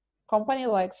in company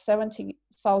like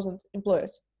 70,000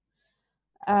 employees.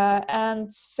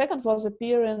 And second was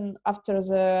appearing after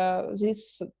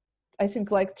this, I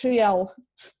think like trial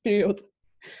period.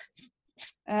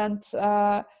 And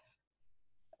I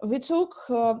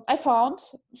found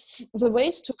the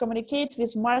ways to communicate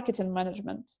with marketing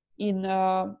management in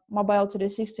Mobile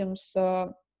Telesystems,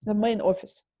 the main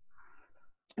office.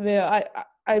 Where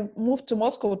I moved to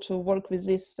Moscow to work with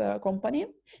this company.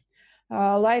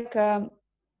 I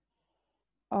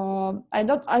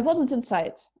wasn't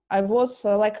inside. I was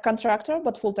like a contractor,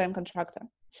 but full-time contractor.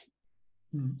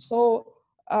 So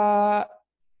I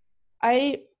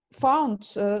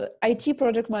found IT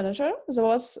project manager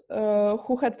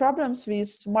who had problems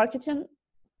with marketing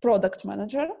product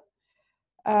manager.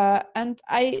 And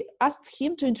I asked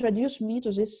him to introduce me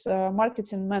to this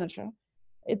marketing manager.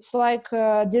 It's like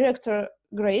director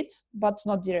grade, but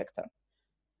not director.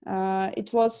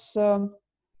 It was,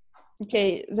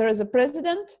 okay, there is a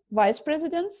president, vice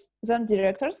presidents, then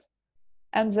directors,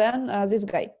 and then this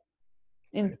guy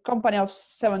in company of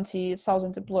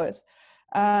 70,000 employees.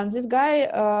 And this guy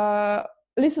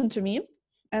listened to me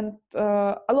and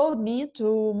allowed me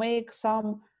to make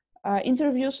some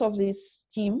interviews of this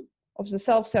team of the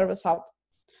self-service app,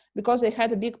 because they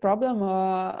had a big problem,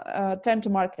 time to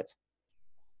market.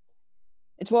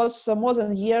 It was more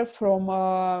than a year from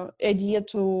idea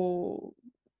to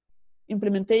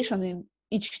implementation in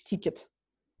each ticket,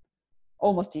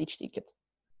 almost each ticket.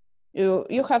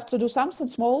 You have to do something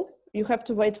small, you have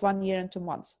to wait 1 year and 2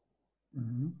 months.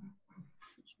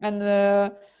 And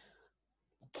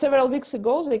several weeks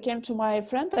ago, they came to my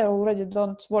friend. I already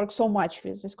don't work so much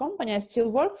with this company. I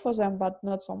still work for them, but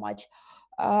not so much.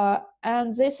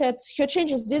 And they said, your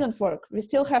changes didn't work. We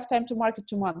still have time to market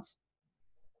 2 months.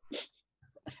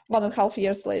 1.5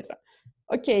 years later.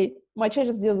 Okay, my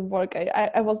changes didn't work.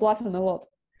 I was laughing a lot.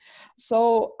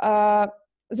 So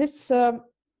this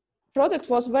product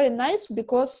was very nice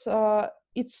because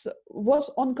it was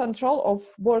on control of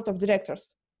board of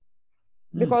directors.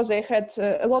 Because they had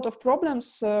a lot of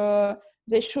problems.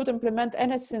 They should implement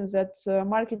anything that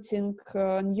marketing,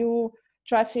 new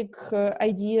traffic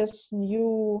ideas,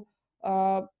 new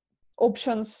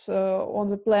options on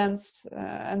the plans,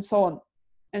 and so on.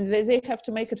 And they have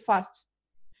to make it fast,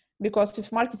 because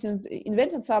if marketing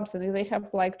invented something, they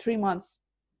have like 3 months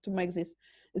to make this.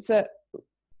 It's a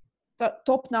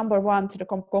top #1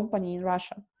 telecom company in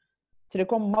Russia,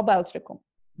 mobile telecom.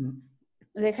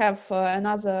 They have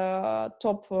another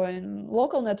top in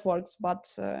local networks, but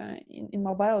in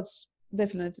mobile, it's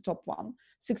definitely top 1,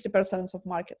 60% of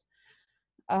market.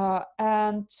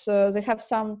 and they have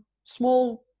some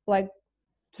small, like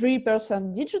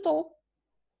 3% digital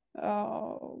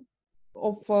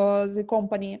of the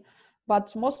company,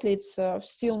 but mostly it's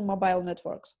still mobile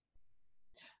networks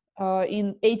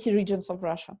in 80 regions of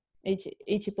Russia,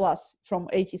 80 plus from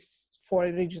 84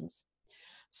 regions.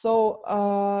 So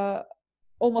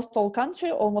almost all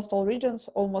country, almost all regions,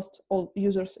 almost all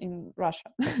users in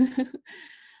Russia.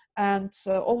 And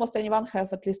almost anyone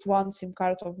have at least one SIM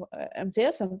card of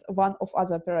MTS and one of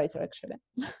other operator actually.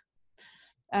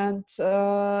 And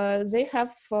they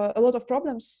have a lot of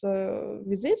problems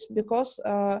with it because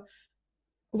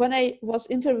when I was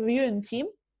interviewing team,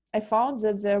 I found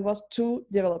that there was 2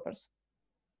 developers.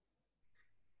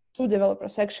 2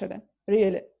 developers actually,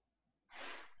 really.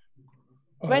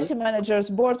 20 managers,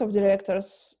 board of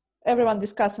directors, everyone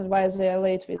discussing why they are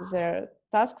late with their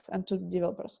tasks, and 2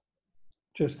 developers.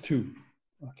 Just 2.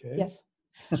 Okay. Yes.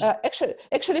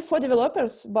 Actually 4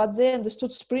 developers, but they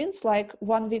understood sprints, like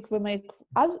 1 week we make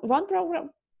one program,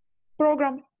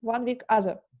 1 week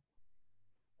other.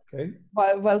 Okay.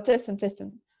 While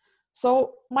testing.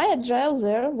 So my agile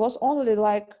there was only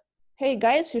like, hey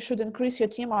guys, you should increase your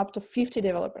team up to 50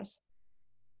 developers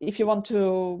if you want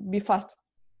to be fast.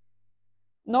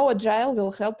 No agile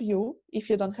will help you if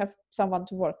you don't have someone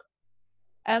to work.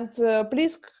 And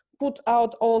please put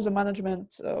out all the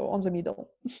management on the middle.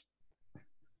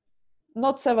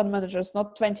 Not 7 managers,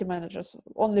 not 20 managers,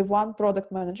 only 1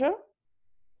 product manager,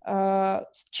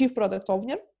 chief product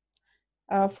owner,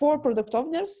 4 product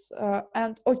owners,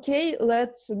 and okay,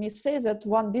 let me say that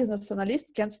 1 business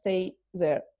analyst can stay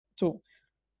there too.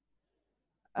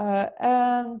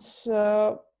 And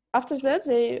after that,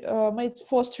 they made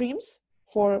 4 streams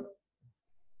for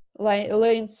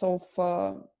lanes of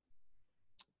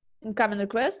incoming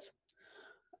requests.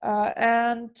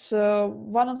 And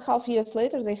 1.5 years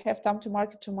later, they have time to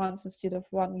market 2 months instead of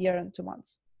 1 year and 2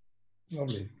 months.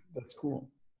 Lovely. That's cool.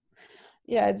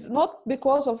 Yeah, it's not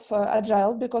because of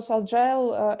Agile, because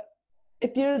Agile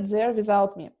appeared there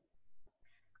without me.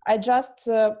 I just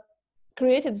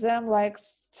created them like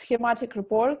schematic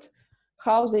report,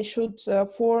 how they should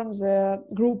form the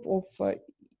group of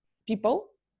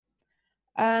people.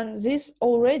 And this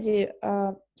already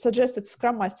suggested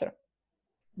Scrum Master.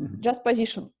 Mm-hmm. Just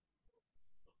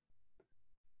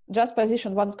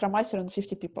position 1 Scrum Master and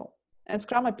 50 people. And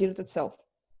Scrum appeared itself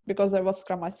because there was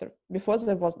Scrum Master. Before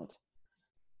there was not.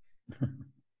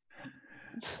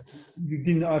 You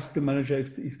didn't ask the manager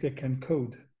if they can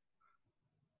code?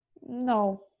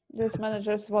 No, these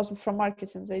managers was from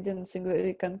marketing. They didn't think that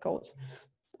they can code.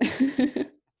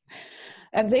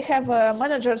 And they have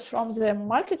managers from the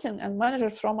marketing and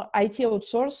managers from IT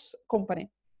outsource company.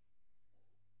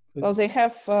 So they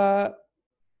have a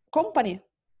company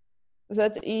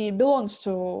that it belongs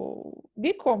to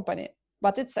big company,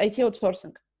 but it's IT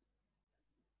outsourcing.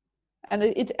 And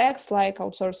it acts like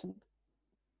outsourcing.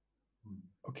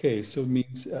 Okay, so it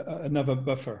means another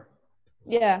buffer.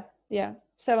 Yeah.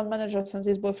 7 managers in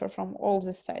this buffer from all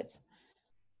these sites.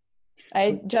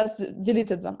 I just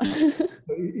deleted them.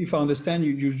 If I understand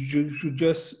you should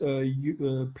just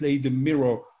play the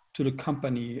mirror to the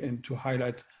company and to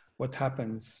highlight what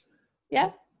happens.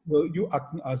 Yeah. Well, you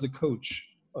act as a coach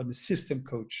or the system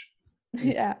coach.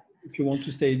 Yeah. If you want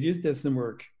to stay, this doesn't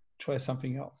work, try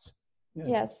something else. Yeah.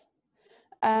 Yes.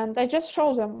 And I just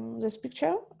showed them this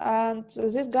picture, and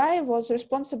this guy was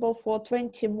responsible for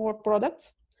 20 more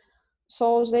products.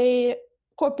 So they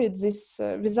copied this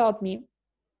without me,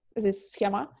 this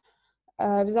schema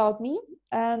without me.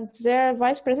 And their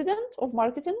vice president of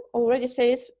marketing already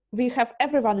says, we have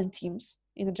everyone in teams,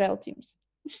 in agile teams.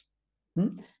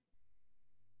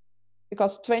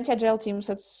 Because 20 agile teams,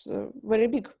 that's very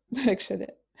big, actually.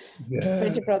 Yeah.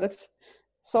 20 products.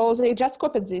 So they just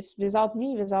copied this without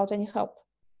me, without any help.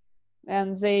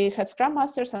 And they had Scrum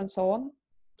Masters and so on.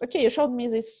 Okay, you showed me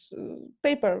this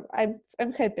paper.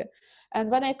 I'm happy.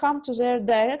 And when I come to their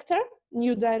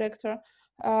new director,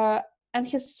 and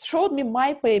he showed me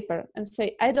my paper and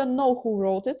say, I don't know who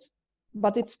wrote it,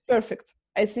 but it's perfect.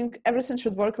 I think everything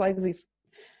should work like this.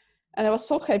 And I was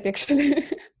so happy, actually.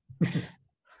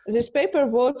 This paper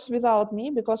works without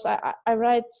me because I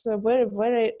write very,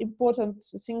 very important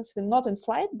things, not in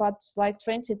slide, but like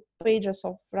 20 pages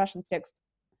of Russian text.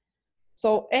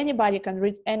 So anybody can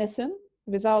read anything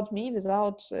without me,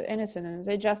 without anything, and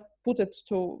they just put it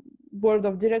to board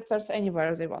of directors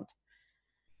anywhere they want.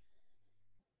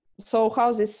 So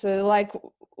how this like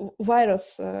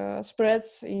virus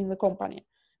spreads in the company?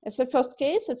 It's the first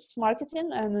case, it's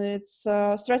marketing, and it's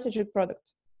a strategic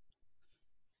product.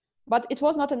 But it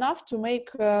was not enough to make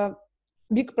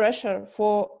big pressure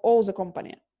for all the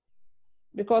company.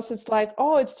 because it's like,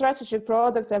 oh, it's strategic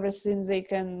product, everything they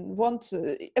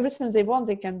want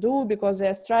they can do because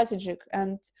they're strategic.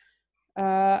 And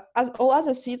as all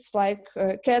other seeds, like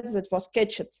cat that was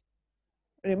catched.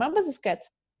 Remember this cat?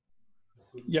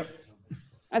 Yep.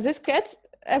 And this cat,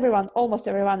 almost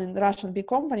everyone in Russian big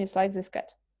companies like this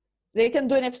cat. They can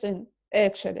do anything,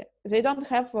 actually. They don't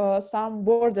have some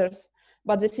borders,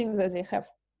 but the things that they have,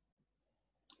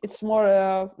 it's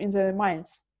more in their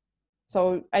minds.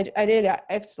 So I really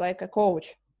act like a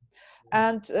coach.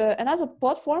 And another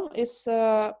platform is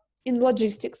in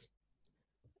logistics,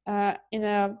 in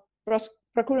a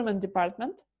procurement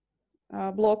department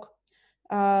block,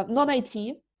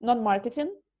 non-IT,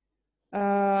 non-marketing.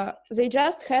 They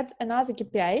just had another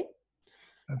KPI.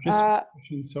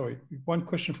 Sorry, one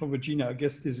question from Virginia. I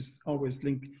guess this is always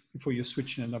linked before you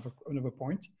switch in another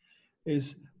point.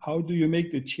 Is how do you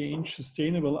make the change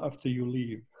sustainable after you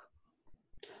leave?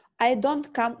 I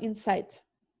don't come inside.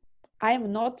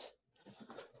 I'm not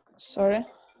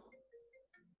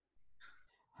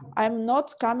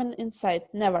coming inside,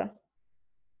 never.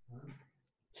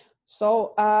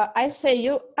 So I say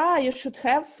you should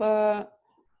have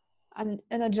an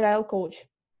agile coach,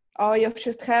 or you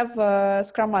should have a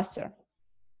scrum master.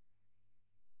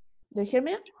 Do you hear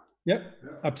me? Yep,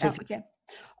 absolutely. Okay.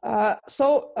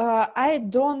 So I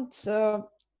don't,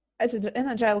 as an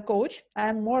agile coach,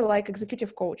 I'm more like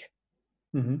executive coach.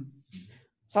 Mm-hmm.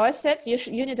 So I said,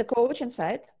 you need a coach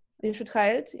inside. You should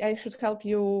hire it. I should help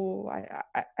you.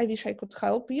 I wish I could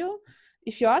help you.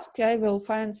 If you ask, I will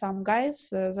find some guys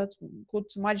that could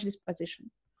match this position.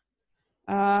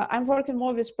 I'm working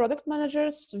more with product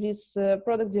managers, with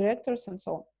product directors, and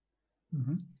so on.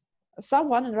 Mm-hmm.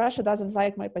 Someone in Russia doesn't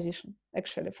like my position,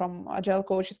 actually, from Agile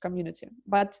Coaches community.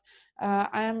 But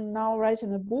I am now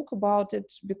writing a book about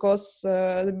it because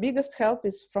the biggest help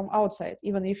is from outside,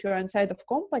 even if you're inside of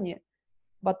company,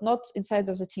 but not inside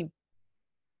of the team.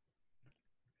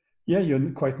 Yeah,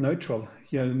 you're quite neutral.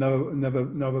 Yeah,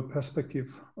 no perspective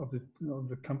of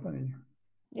the company.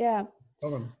 Yeah.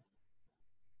 Problem.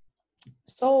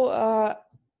 So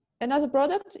another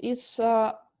product is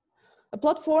a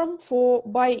platform for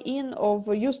buy-in of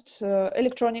used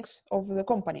electronics of the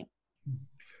company.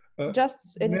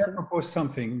 Just anything. May I propose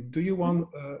something? Do you want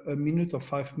a minute or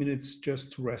 5 minutes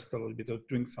just to rest a little bit or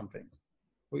drink something?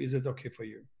 Or is it okay for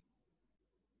you?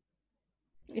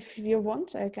 If you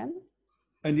want, I can.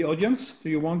 And the audience, do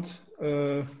you want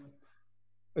a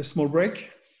small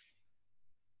break?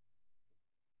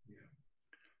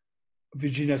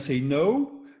 Virginia say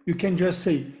no. You can just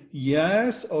say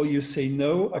yes, or you say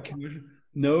no. I can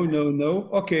no.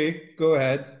 Okay, go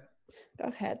ahead. Go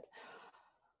ahead.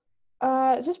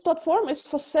 This platform is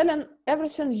for selling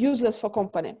everything useless for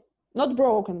company. Not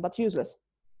broken, but useless.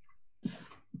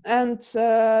 And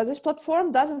this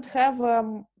platform doesn't have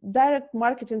direct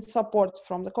marketing support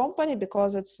from the company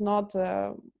because it's not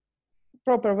a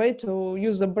proper way to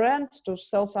use the brand to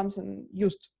sell something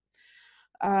used.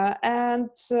 And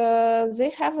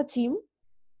they have a team,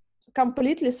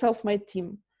 completely self-made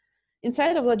team.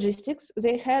 Inside of logistics,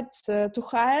 they had to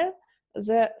hire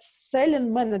the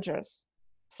selling managers,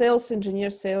 sales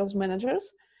engineers, sales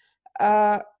managers,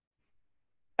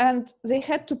 and they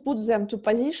had to put them to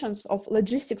positions of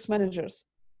logistics managers.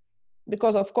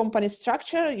 Because of company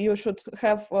structure, you should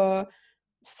have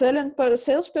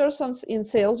salespersons in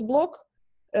sales block,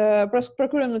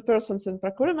 procurement persons in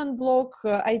procurement block,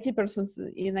 IT persons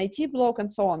in IT block, and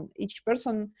so on. Each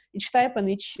person, each type, and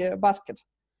each basket.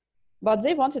 But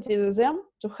they wanted them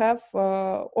to have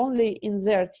only in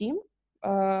their team,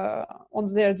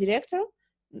 on their director,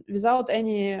 without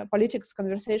any politics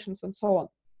conversations and so on.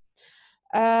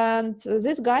 And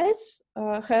this guys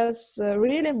has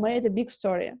really made a big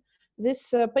story.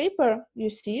 This paper you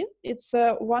see, it's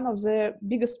one of the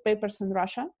biggest papers in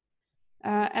Russia.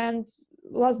 And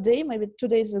last day, maybe 2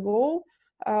 days ago,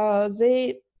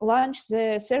 they launched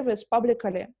the service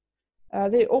publicly.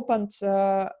 They opened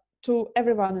to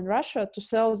everyone in Russia to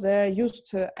sell their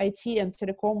used IT and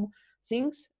telecom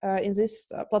things in this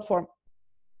platform.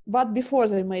 But before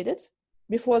they made it,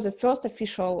 before the first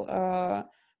official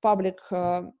public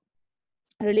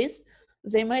release,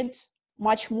 they made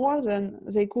much more than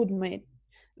they could make.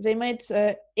 They made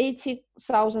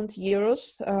 80,000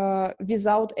 euros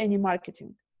without any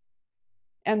marketing,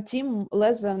 and team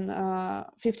less than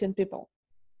 15 people.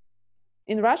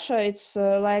 In Russia, it's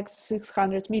like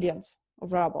 600 millions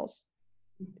of rubles.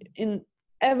 In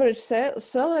average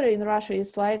salary in Russia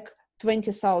is like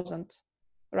 20,000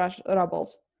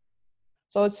 rubles.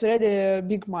 So it's really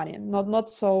big money. Not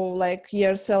so like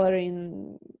year salary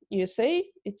in USA.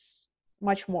 It's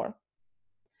much more.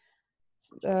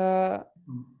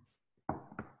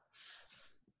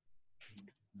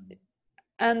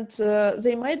 and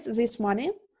they made this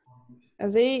money.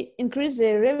 They increased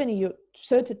their revenue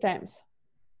 30 times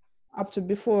up to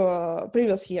before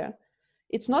previous year.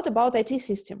 It's not about IT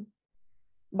system,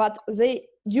 but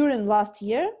during last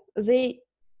year, they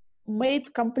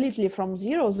made completely from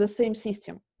zero the same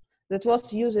system that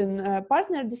was using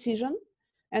partner decision,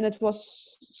 and it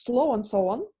was slow and so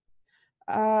on.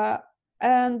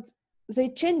 And they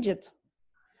changed it.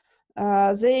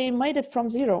 They made it from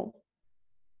zero.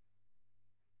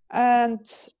 And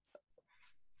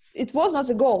it was not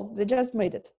the goal, they just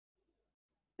made it.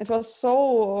 It was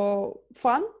so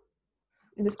fun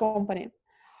in this company.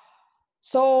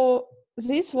 So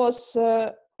this was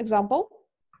example.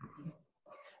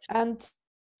 And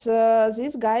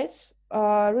these guys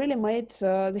really made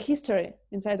the history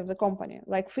inside of the company.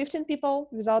 Like 15 people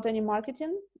without any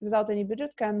marketing, without any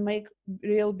budget can make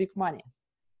real big money.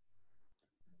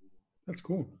 That's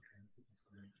cool.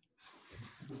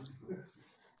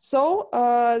 So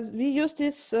we use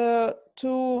this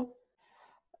to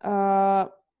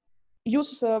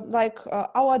use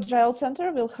our Agile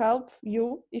Center will help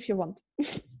you if you want.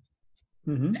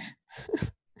 Mm-hmm.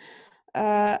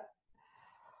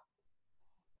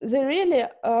 They really,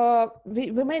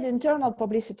 we made internal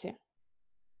publicity.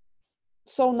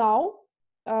 So now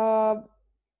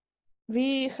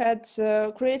we had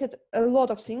created a lot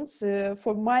of things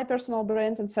for my personal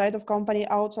brand inside of company,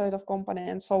 outside of company,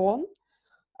 and so on.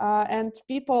 And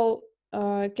people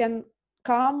can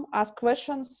come ask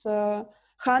questions.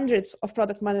 Hundreds of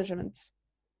product management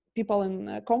people in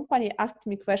the company asked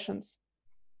me questions,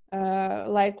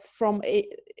 like from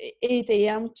 8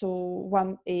 a.m. to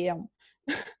 1 a.m.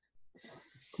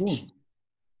 Cool.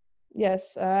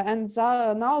 Yes, and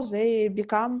now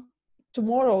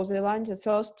tomorrow they launched the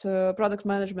first product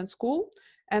management school,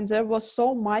 and there was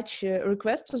so much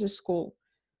request to the school.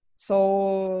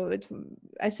 So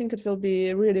I think it will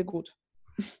be really good.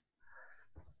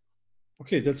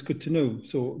 Okay, that's good to know.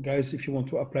 So guys, if you want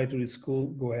to apply to this school,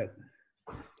 go ahead.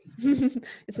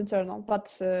 It's internal,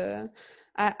 but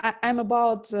I'm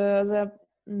about the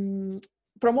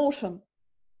promotion.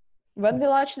 When we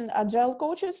launched an Agile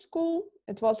Coaches School,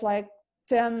 it was like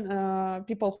 10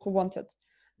 people who wanted.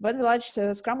 When we launched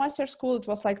a Scrum Master School, it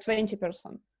was like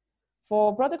 20%.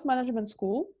 For Product Management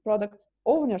School, Product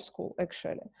Owner School,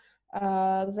 actually,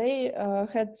 they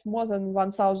had more than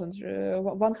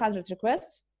 100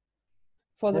 requests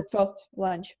for the first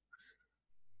launch.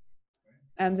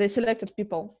 And they selected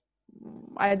people.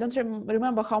 I don't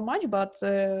remember how much, but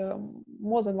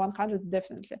more than 100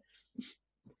 definitely.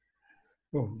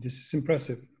 Oh, this is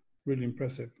impressive, really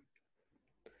impressive.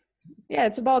 Yeah,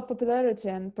 it's about popularity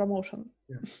and promotion.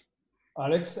 Yeah.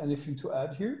 Alex, anything to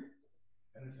add here?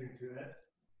 Anything to add?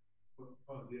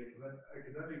 For the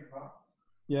academic part?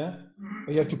 Yeah,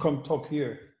 you have to come talk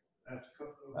here. I have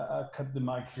to cut the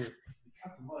mic here.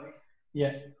 Cut the mic?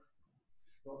 Yeah.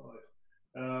 Not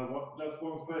nice. Just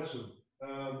one question.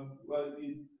 Well,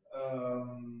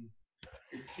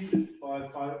 exceeded by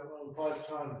five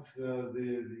times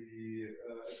the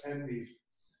attendees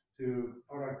to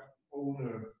product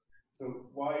owner. So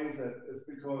why is that? It's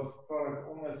because product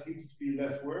owner seems to be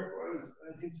less work, or it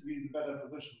seems to be in a better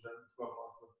position than Scrum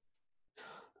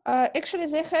Master? Actually,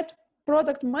 they had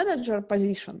product manager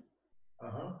position,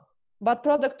 but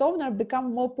product owner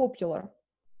become more popular.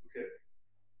 Okay.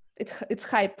 It's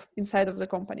hype inside of the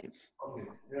company. Okay.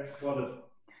 Yeah, got it.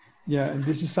 Yeah, and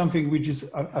this is something which is,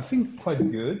 I think,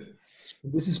 quite good.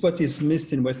 This is what is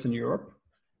missed in Western Europe,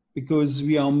 because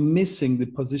we are missing the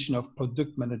position of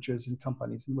product managers in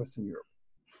companies in Western Europe.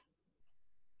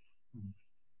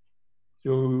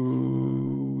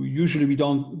 So usually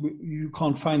you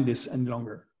can't find this any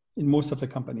longer in most of the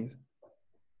companies.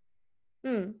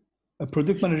 A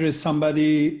product manager is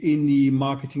somebody in the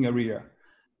marketing area,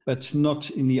 but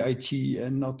not in the IT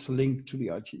and not linked to the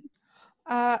IT.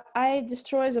 I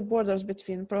destroy the borders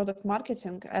between product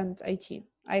marketing and IT.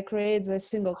 I create the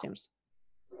single teams.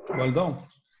 Well done.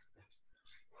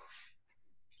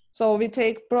 So we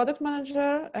take product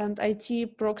manager and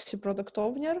IT proxy product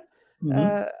owner,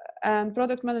 and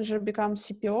product manager becomes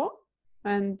CPO,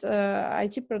 and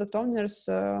IT product owners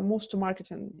moves to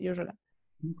marketing usually.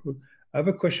 Cool. I have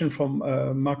a question from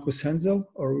Markus Hensel,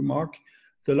 or remark.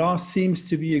 The last seems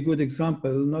to be a good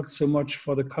example, not so much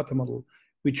for the Kotter model,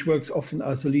 which works often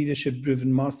as a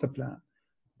leadership-driven master plan,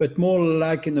 but more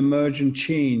like an emergent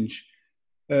change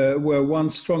where one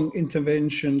strong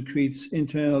intervention creates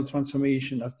internal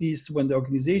transformation, at least when the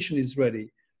organization is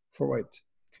ready for it.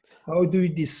 How do you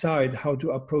decide how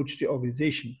to approach the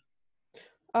organization?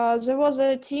 There was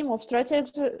a team of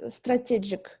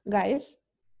strategic guys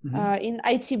in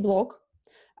IT block,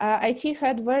 IT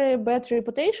had very bad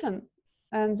reputation,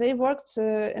 and they worked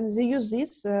and they used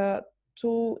this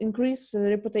to increase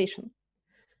reputation.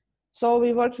 So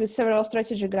we worked with several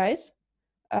strategy guys,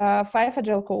 5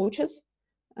 agile coaches,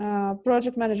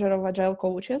 project manager of agile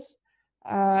coaches,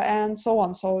 and so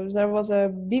on. So there was a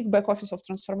big back office of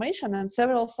transformation, and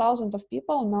several thousand of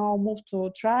people now moved to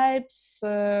tribes,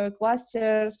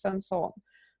 clusters, and so on.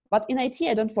 But in IT,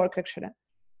 I don't work actually.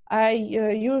 I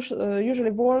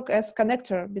usually work as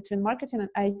connector between marketing and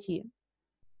IT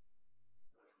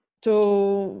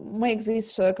to make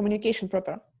this communication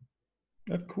proper.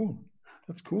 That's cool.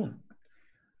 That's cool.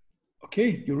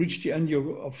 Okay, you reached the end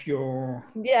of your...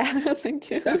 Yeah,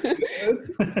 thank you. That's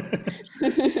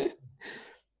good.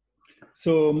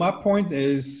 So my point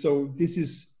is, so this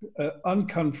is an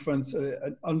unconference,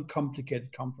 an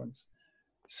uncomplicated conference.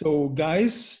 So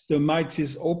guys, the mic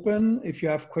is open. If you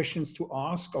have questions to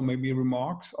ask, or maybe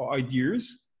remarks or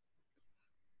ideas,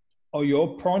 or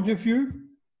your point of view.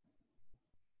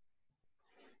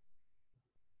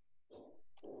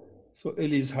 So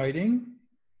Ellie is hiding.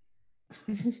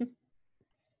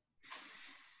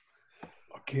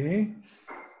 Okay.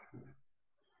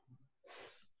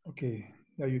 Okay,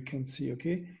 now you can see,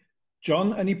 okay.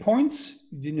 John, any points?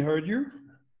 Didn't heard you.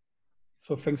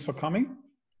 So thanks for coming.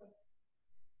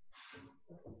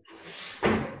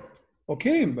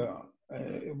 Okay, but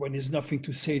when there's nothing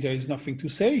to say, there is nothing to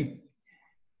say.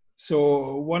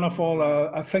 So one of all,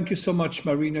 I thank you so much,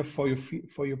 Marina, for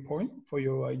your point, for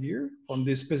your idea on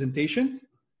this presentation.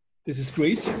 This is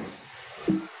great.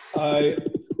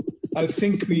 I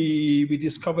think we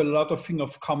discovered a lot of things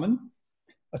of common.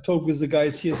 I talk with the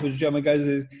guys here, with the German guys.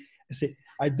 I say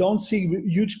I don't see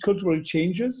huge cultural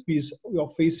changes because we are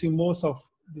facing most of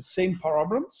the same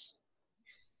problems.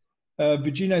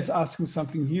 Virginia is asking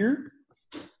something here.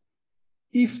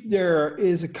 If there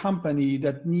is a company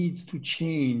that needs to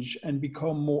change and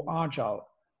become more agile,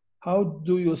 how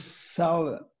do you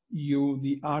sell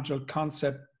the agile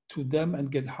concept to them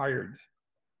and get hired?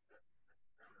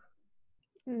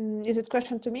 Is it a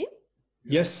question to me?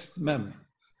 Yes, ma'am.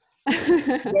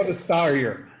 You got a star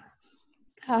here.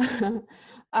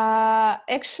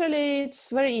 Actually, it's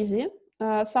very easy.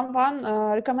 Someone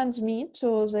recommends me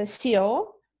to the CEO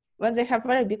when they have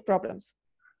very big problems.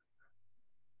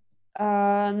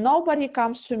 Nobody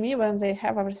comes to me when they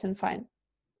have everything fine.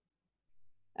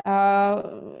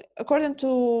 According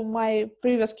to my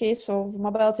previous case of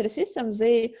mobility systems,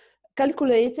 they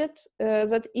calculated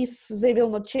that if they will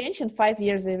not change in 5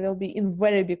 years, they will be in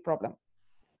very big problem.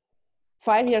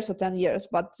 5 years or 10 years,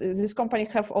 but this company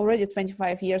have already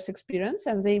 25 years experience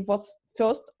and they was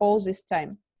first all this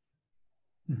time.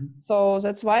 Mm-hmm. So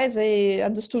that's why they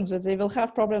understood that they will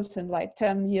have problems in like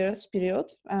 10 years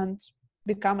period and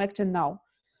become active now.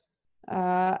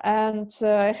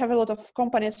 I have a lot of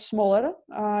companies smaller.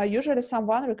 Usually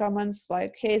someone recommends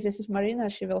like, hey, this is Marina,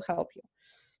 she will help you.